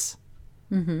cases,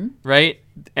 right?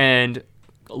 And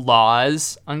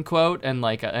laws, unquote, and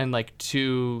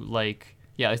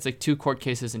it's like 2 court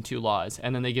cases and 2 laws,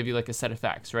 and then they give you like a set of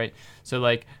facts, right? So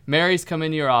like Mary's come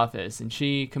into your office and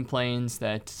she complains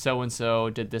that so and so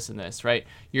did this and this, right?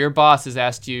 Your boss has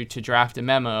asked you to draft a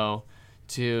memo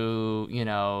to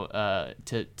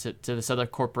to this other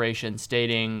corporation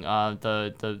stating draft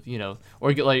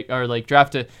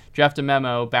a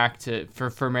memo back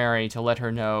for Mary to let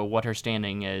her know what her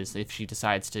standing is if she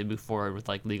decides to move forward with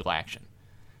like legal action,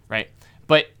 right?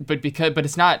 But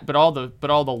all the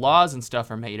laws and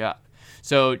stuff are made up.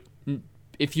 So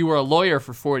if you were a lawyer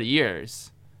for 40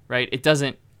 years, right, it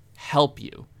doesn't help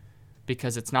you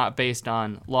because it's not based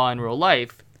on law in real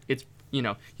life. It's you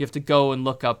have to go and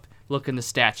look in the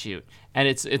statute, and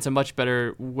it's a much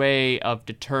better way of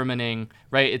determining,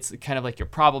 right? It's kind of like you're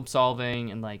problem solving,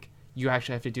 and like you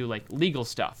actually have to do like legal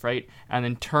stuff, right? And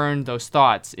then turn those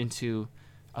thoughts into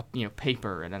a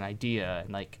paper and an idea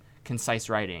and like concise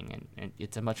writing, and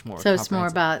it's a much more so it's more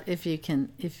about if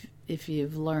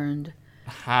you've learned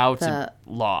how to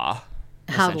law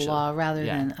rather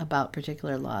than about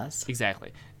particular laws.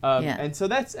 Exactly. And so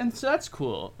that's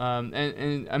cool.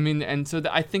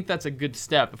 I think that's a good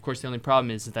step. Of course, the only problem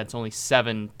is that that's only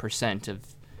 7%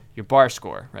 of your bar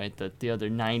score, right? The other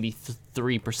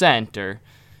 93% are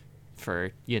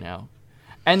for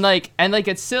and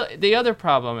it's still the other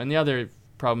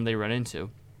problem they run into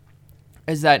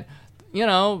is that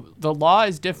the law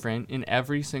is different in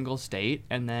every single state,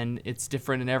 and then it's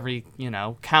different in every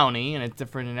county, and it's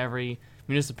different in every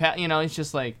municipality. It's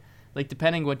just like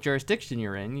depending what jurisdiction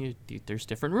you're in, there's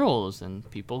different rules, and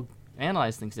people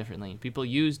analyze things differently. People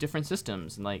use different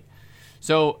systems, and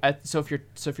so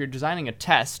if you're designing a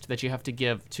test that you have to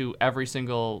give to every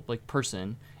single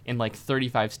person in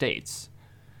 35 states,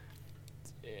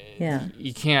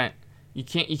 you can't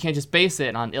just base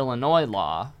it on Illinois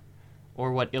law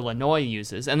or what Illinois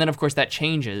uses, and then of course that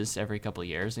changes every couple of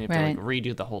years, and you have to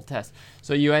redo the whole test.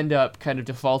 So you end up kind of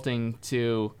defaulting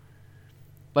to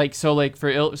for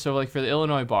the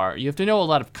Illinois bar, you have to know a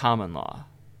lot of common law,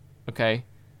 okay?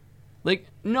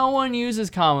 No one uses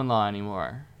common law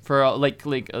anymore for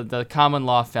the common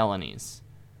law felonies.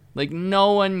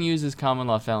 No one uses common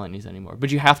law felonies anymore,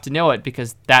 but you have to know it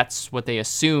because that's what they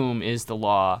assume is the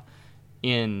law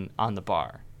on the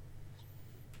bar.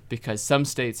 Because some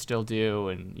states still do,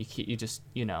 and you just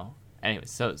anyway.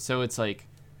 So it's so it's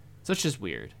just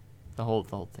weird. The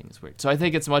whole thing is weird. So I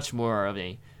think it's much more of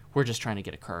we're just trying to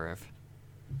get a curve.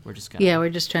 We're just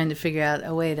trying to figure out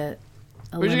a way to.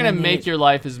 We're just gonna make your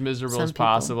life as miserable as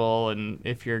possible, and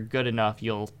if you're good enough,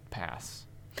 you'll pass.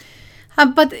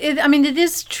 But it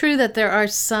is true that there are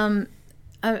some.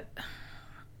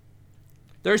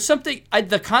 There's something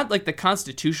the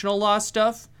constitutional law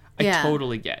stuff. I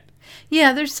totally get.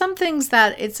 Yeah, there's some things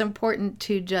that it's important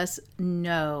to just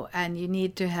know, and you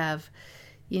need to have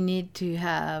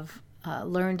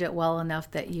learned it well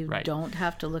enough that you don't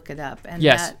have to look it up. And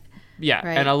yes.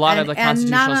 And a lot of the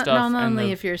constitutional stuff. Not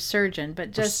only if you're a surgeon,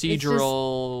 but just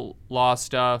procedural law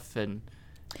stuff, and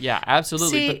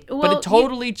absolutely. But it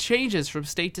totally changes from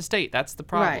state to state. That's the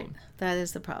problem. Right. That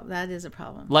is the problem. That is a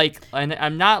problem. And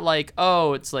I'm not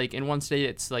it's in one state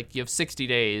it's you have 60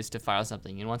 days to file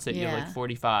something. In one state you have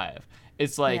 45.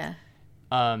 It's okay.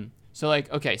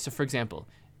 So for example,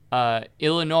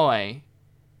 Illinois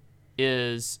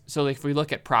is if we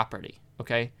look at property,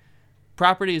 okay,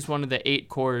 property is one of the 8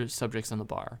 core subjects on the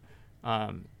bar.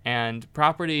 And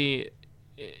property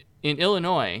in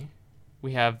Illinois,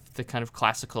 we have the kind of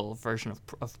classical version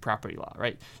of property law,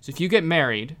 right? So if you get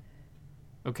married,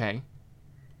 okay,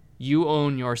 you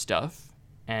own your stuff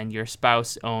and your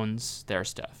spouse owns their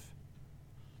stuff.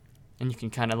 And you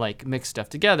can kind of like mix stuff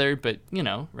together, but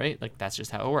right? Like that's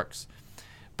just how it works.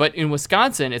 But in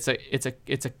Wisconsin, it's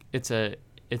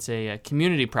a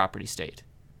community property state,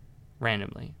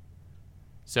 randomly.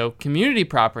 So community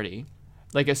property,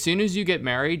 like as soon as you get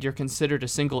married, you're considered a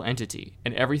single entity,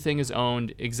 and everything is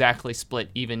owned exactly split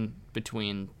even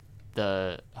between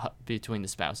the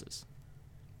spouses.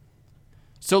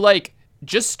 So like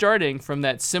just starting from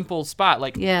that simple spot,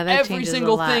 like every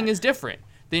single thing is different.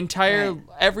 The entire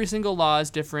every single law is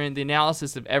different. The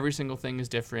analysis of every single thing is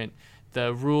different.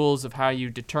 The rules of how you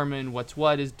determine what's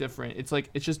what is different. It's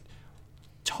just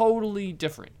totally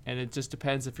different, and it just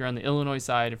depends if you're on the Illinois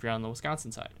side, if you're on the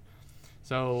Wisconsin side.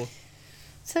 So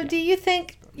do you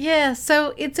think? Yeah.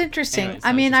 So it's interesting. Anyways,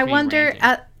 I mean, I wonder.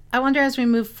 ranting. I wonder as we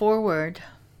move forward,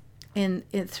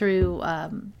 through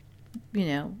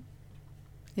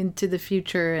into the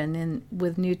future and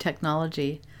with new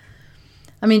technology.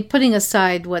 I mean, putting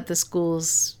aside what the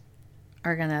schools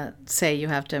are gonna say you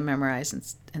have to memorize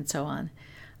and so on,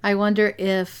 I wonder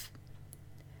if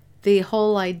the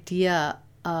whole idea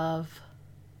of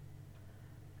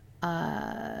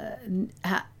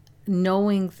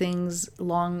knowing things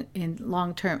long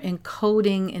term,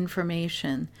 encoding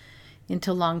information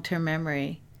into long-term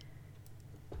memory,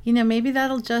 maybe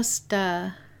that'll just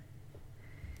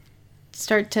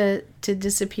start to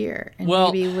disappear. And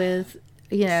maybe with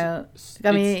it's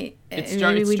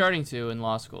starting to in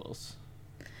law schools.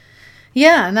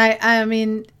 Yeah, and I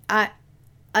mean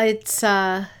it's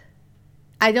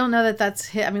I don't know that that's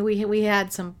hit. I mean, we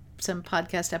had some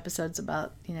podcast episodes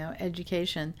about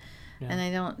education, and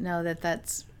I don't know that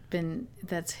that's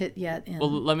hit yet.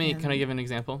 Can I give an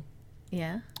example?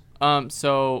 Yeah.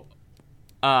 So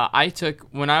I took,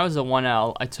 when I was a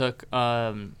 1L, I took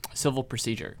civil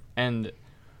procedure, and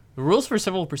the rules for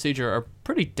civil procedure are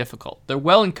pretty difficult. They're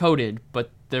well encoded,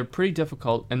 but they're pretty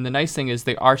difficult. And the nice thing is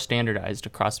they are standardized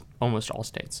across almost all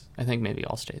states. I think maybe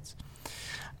all states.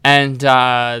 And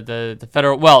the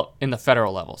federal, in the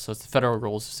federal level, so it's the federal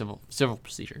rules of civil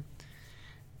procedure.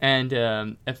 And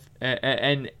and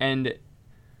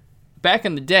back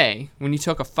in the day, when you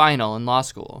took a final in law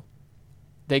school,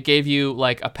 they gave you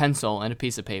like a pencil and a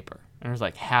piece of paper, and it was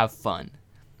like, have fun.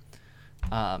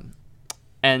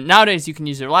 And nowadays you can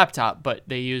use your laptop, but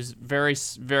they use very,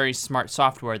 very smart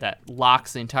software that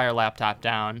locks the entire laptop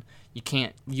down.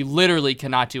 You literally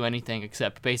cannot do anything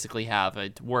except basically have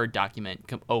a Word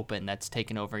document open that's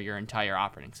taken over your entire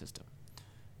operating system.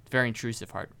 Very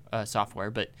intrusive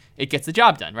software, but it gets the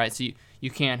job done, right? So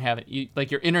you can't have it. Like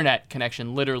your internet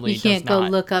connection literally does not look. You can't go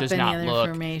look up any other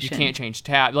information. You can't change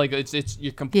tab. Like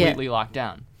you're completely locked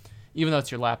down, even though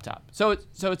it's your laptop. So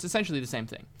it's essentially the same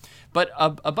thing. But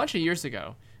a bunch of years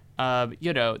ago,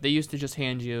 they used to just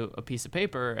hand you a piece of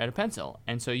paper and a pencil,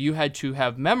 and so you had to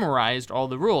have memorized all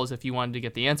the rules if you wanted to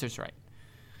get the answers right.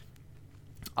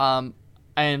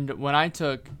 And when I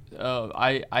took,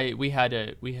 we had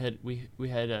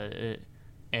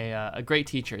a great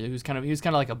teacher he was kind of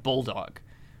like a bulldog,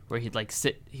 where he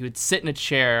would sit in a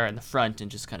chair in the front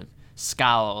and just kind of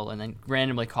scowl and then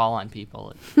randomly call on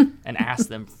people and ask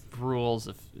them rules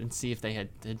and see if they had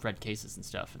read cases and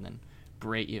stuff, and then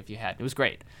berate you if you had. It was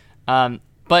great.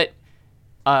 But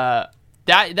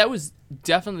that was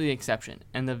definitely the exception,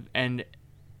 and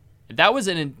that was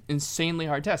an insanely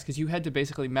hard test because you had to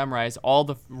basically memorize all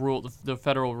the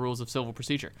federal rules of civil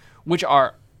procedure, which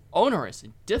are onerous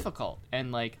and difficult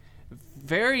and like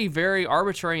very, very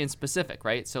arbitrary and specific,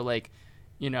 right? So like,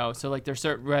 there's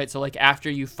certain, right? So like after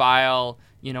you file,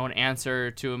 an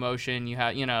answer to a motion, you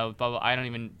have, blah, blah, I don't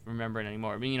even remember it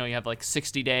anymore. But, you have like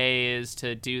 60 days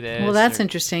to do this. Well, that's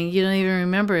interesting. You don't even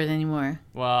remember it anymore.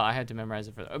 Well, I had to memorize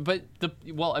it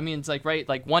it's like, right,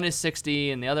 like one is 60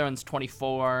 and the other one's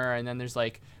 24, and then there's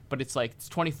like, but it's like, it's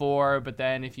 24, but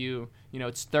then if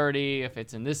it's 30 if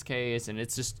it's in this case, and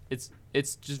it's just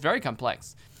very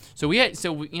complex. I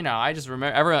just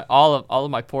remember all of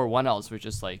my poor 1Ls were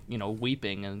just like,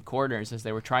 weeping in corners as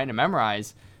they were trying to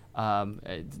memorize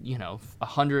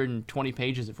 120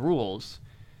 pages of rules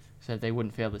so that they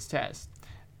wouldn't fail this test.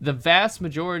 The vast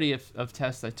majority of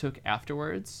tests I took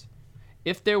afterwards,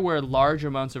 if there were large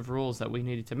amounts of rules that we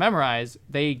needed to memorize,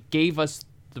 they gave us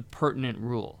the pertinent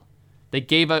rule. We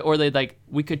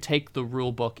could take the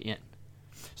rule book in.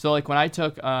 So like when I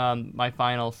took my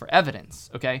final for evidence,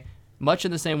 okay, much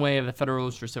in the same way of the federal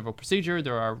rules for civil procedure,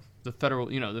 there are the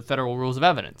federal rules of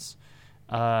evidence.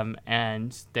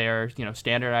 and they're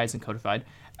standardized and codified.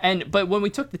 But when we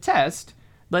took the test,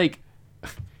 like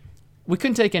we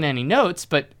couldn't take in any notes,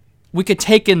 but we could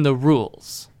take in the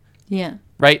rules. Yeah.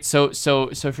 Right. So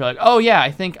if you're like, oh yeah,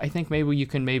 I think maybe you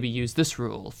can use this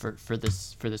rule for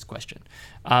this question.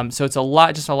 So it's a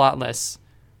lot less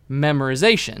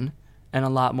memorization and a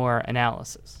lot more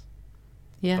analysis.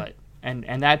 Yeah. But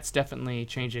and that's definitely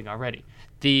changing already.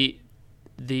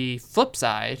 The flip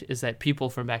side is that people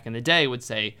from back in the day would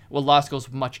say, well, law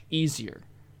school's much easier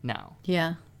now.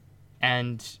 Yeah.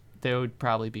 And they would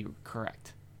probably be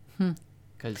correct.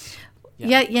 Because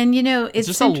yeah, and it's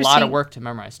just a lot of work to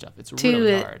memorize stuff. It's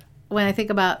really hard. When I think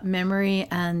about memory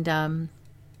and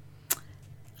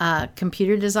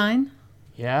computer design.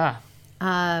 Yeah.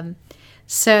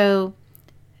 So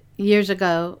years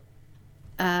ago,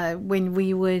 when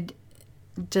we would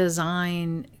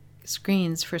design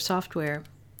screens for software,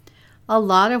 a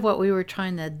lot of what we were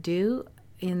trying to do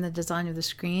in the design of the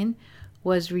screen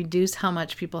was reduce how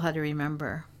much people had to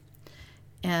remember.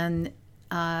 And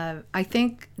I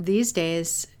think these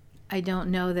days, I don't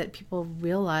know that people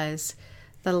realize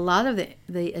that a lot of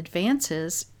the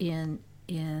advances in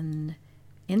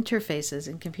interfaces,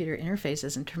 in computer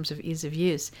interfaces in terms of ease of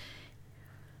use,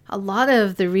 a lot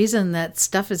of the reason that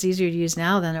stuff is easier to use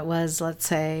now than it was, let's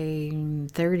say,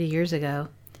 30 years ago,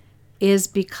 is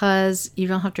because you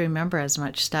don't have to remember as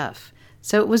much stuff.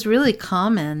 So it was really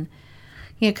common,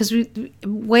 because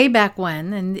way back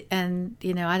when, and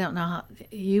I don't know how,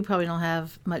 you probably don't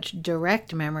have much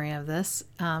direct memory of this,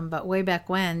 but way back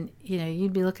when,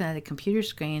 you'd be looking at a computer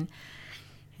screen,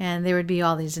 and there would be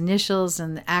all these initials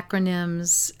and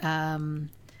acronyms,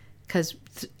 because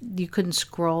you couldn't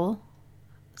scroll,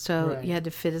 so you had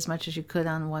to fit as much as you could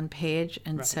on one page,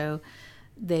 and so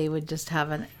they would just have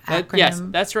an acronym. Yes,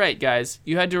 that's right, guys.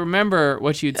 You had to remember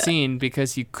what you'd seen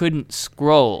because you couldn't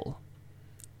scroll.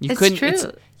 It's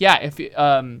true. If you,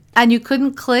 and you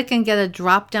couldn't click and get a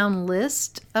drop-down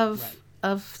list of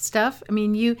stuff. I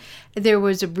mean, there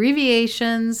was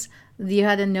abbreviations. You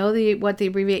had to know what the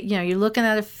abbreviate. You're looking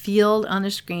at a field on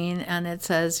a screen and it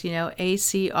says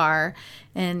ACR,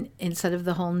 and instead of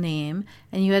the whole name,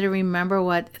 and you had to remember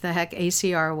what the heck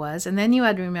ACR was, and then you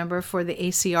had to remember for the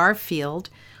ACR field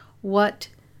what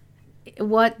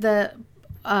the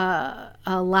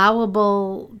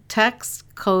allowable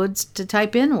text codes to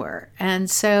type in were. And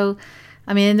so,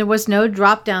 I mean, there was no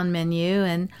drop-down menu,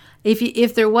 and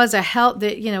if there was a help,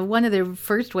 that one of the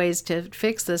first ways to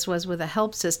fix this was with a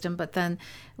help system, but then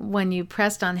when you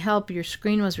pressed on help, your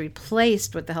screen was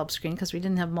replaced with the help screen because we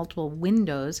didn't have multiple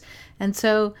windows. And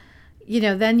so,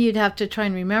 then you'd have to try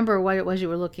and remember what it was you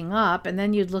were looking up, and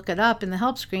then you'd look it up in the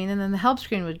help screen, and then the help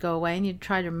screen would go away, and you'd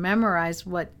try to memorize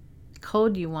what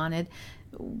code you wanted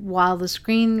while the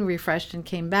screen refreshed and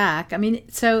came back. I mean,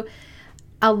 so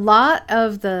a lot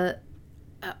of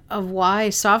why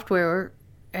software,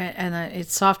 and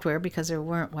it's software because there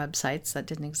weren't websites, that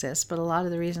didn't exist, but a lot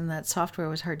of the reason that software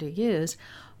was hard to use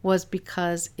was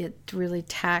because it really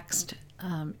taxed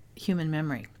human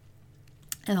memory.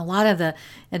 And a lot of the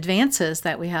advances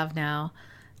that we have now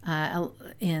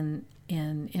in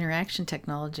interaction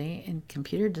technology and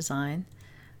computer design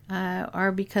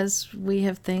are because we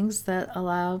have things that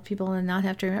allow people to not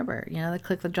have to remember. They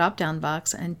click the drop-down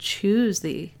box and choose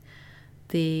the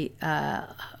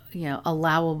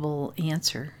allowable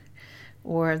answer,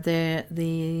 or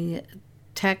the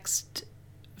text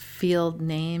field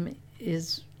name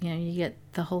is, you get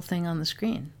the whole thing on the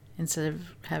screen instead of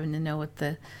having to know what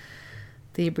the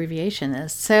abbreviation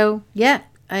is. So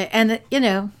there's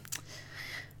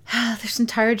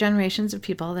entire generations of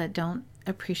people that don't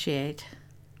appreciate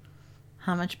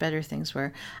how much better things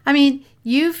were. I mean,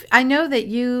 I know that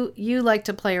you like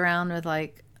to play around with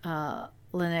like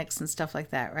Linux and stuff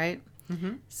like that, right?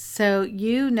 Mm-hmm. So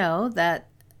that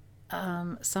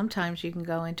sometimes you can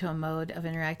go into a mode of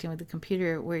interacting with the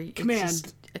computer where it's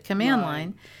just a command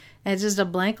line, and it's just a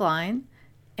blank line.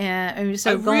 And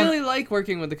so I really like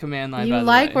working with the command line. You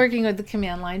like working with the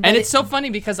command line, and it's so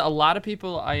funny because a lot of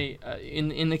people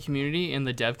in the community, in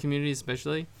the dev community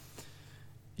especially,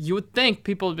 you would think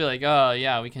people would be like, oh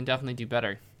yeah, we can definitely do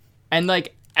better, and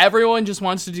like everyone just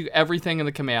wants to do everything in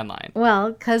the command line.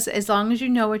 Well, because as long as you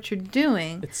know what you're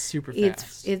doing, it's super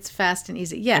fast. It's fast and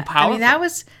easy. Yeah, and powerful. I mean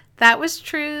that was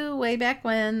true way back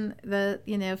when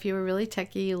if you were really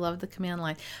techie, you loved the command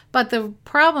line. But the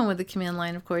problem with the command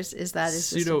line, of course, is that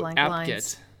it's just a blank line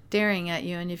staring at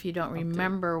you, and if you don't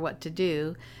remember what to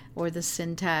do, or the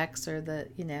syntax, or the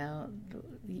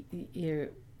you're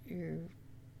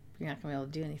not going to be able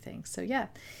to do anything. So yeah.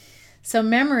 So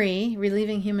memory,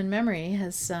 relieving human memory,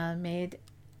 has made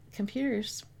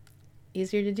computers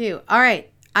easier to do. All right.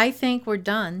 I think we're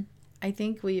done. I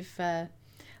think we've, well,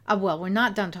 we're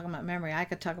not done talking about memory. I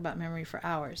could talk about memory for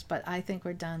hours, but I think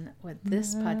we're done with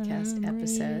this podcast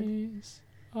episode.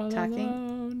 All Talking.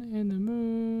 alone in the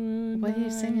moonlight. What are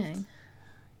you singing?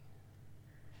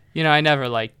 You know, I never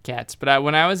liked cats, but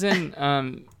when I was in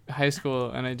high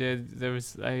school and I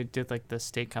did like the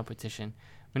state competition.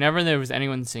 Whenever there was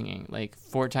anyone singing, like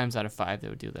 4 times out of 5, they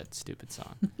would do that stupid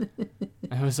song.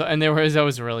 That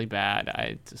was really bad.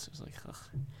 I just was like, ugh.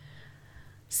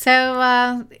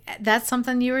 So that's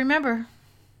something you remember.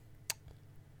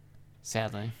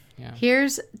 Sadly, yeah.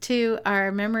 Here's to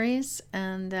our memories,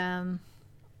 and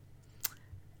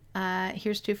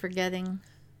here's to forgetting.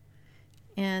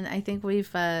 And I think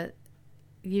we've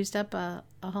used up a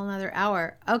whole nother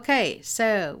hour. Okay,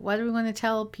 so what do we want to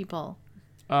tell people?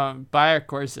 Buy our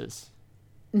courses.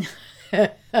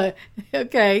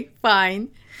 Okay, fine.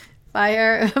 Buy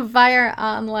our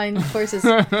online courses.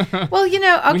 Well, you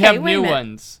know, okay, we have wait new a minute.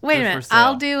 ones. Wait a minute.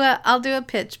 I'll do a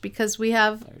pitch because we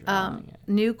have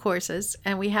new courses,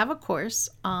 and we have a course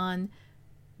on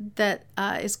that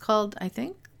is called, I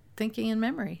think, Thinking in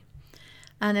Memory.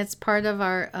 And it's part of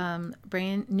our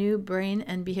new brain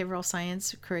and behavioral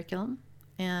science curriculum.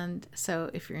 And so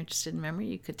if you're interested in memory,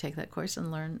 you could take that course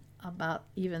and learn about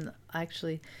even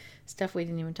actually stuff we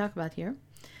didn't even talk about here.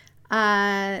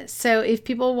 So if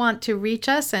people want to reach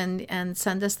us and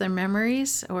send us their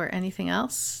memories or anything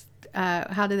else,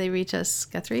 how do they reach us,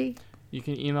 Guthrie? You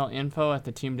can email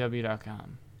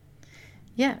info@theteamw.com.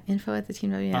 Yeah,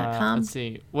 info@theteamw.com. Let's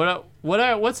see.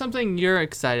 What's something you're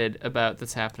excited about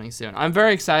that's happening soon? I'm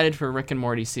very excited for Rick and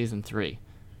Morty season 3.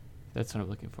 That's what I'm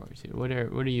looking forward to. What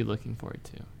are you looking forward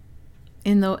to?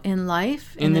 In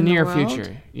life? In the near world?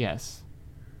 future, yes.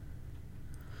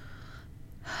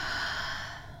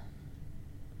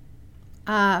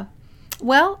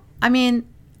 Well, I mean,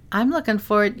 I'm looking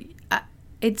forward.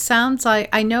 It sounds like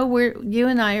I know you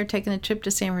and I are taking a trip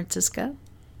to San Francisco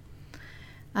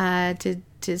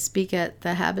to speak at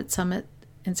the Habit Summit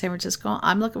in San Francisco.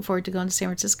 I'm looking forward to going to San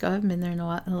Francisco. I haven't been there in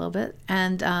a little bit,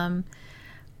 and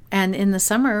in the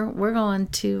summer we're going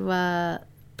to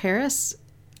Paris.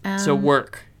 So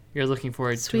work. You're looking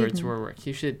forward Sweden. towards work.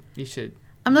 You should.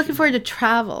 I'm looking forward to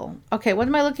travel. Okay, what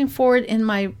am I looking forward in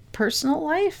my personal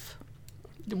life?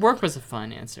 Work was a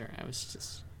fun answer. I was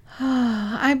just...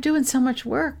 I'm doing so much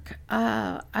work.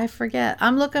 I forget.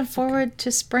 I'm looking forward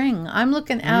to spring. I'm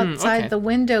looking outside the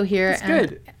window here. That's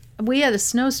good. We had a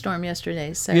snowstorm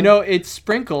yesterday. So You know, it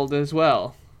sprinkled as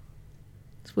well.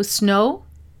 with snow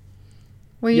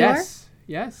where you are?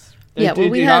 Yes. Yeah,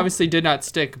 It obviously did not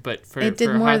stick, but it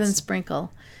did more than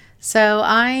sprinkle. So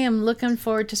I am looking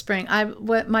forward to spring.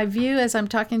 My view as I'm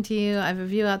talking to you, I have a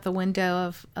view out the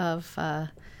window of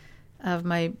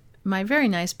my very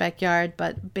nice backyard,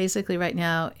 but basically right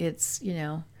now it's,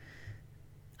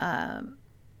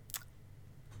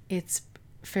 it's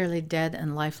fairly dead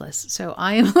and lifeless. So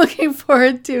I am looking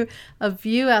forward to a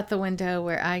view out the window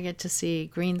where I get to see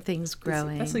green things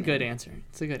growing. That's a good answer.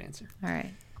 It's a good answer. All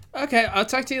right. Okay, I'll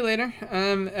talk to you later.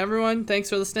 Everyone, thanks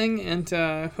for listening, and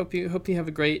hope you have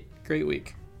a great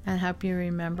week. And hope you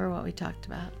remember what we talked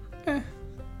about. Eh.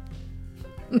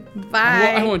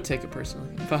 Bye. I won't take it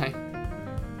personally. Bye.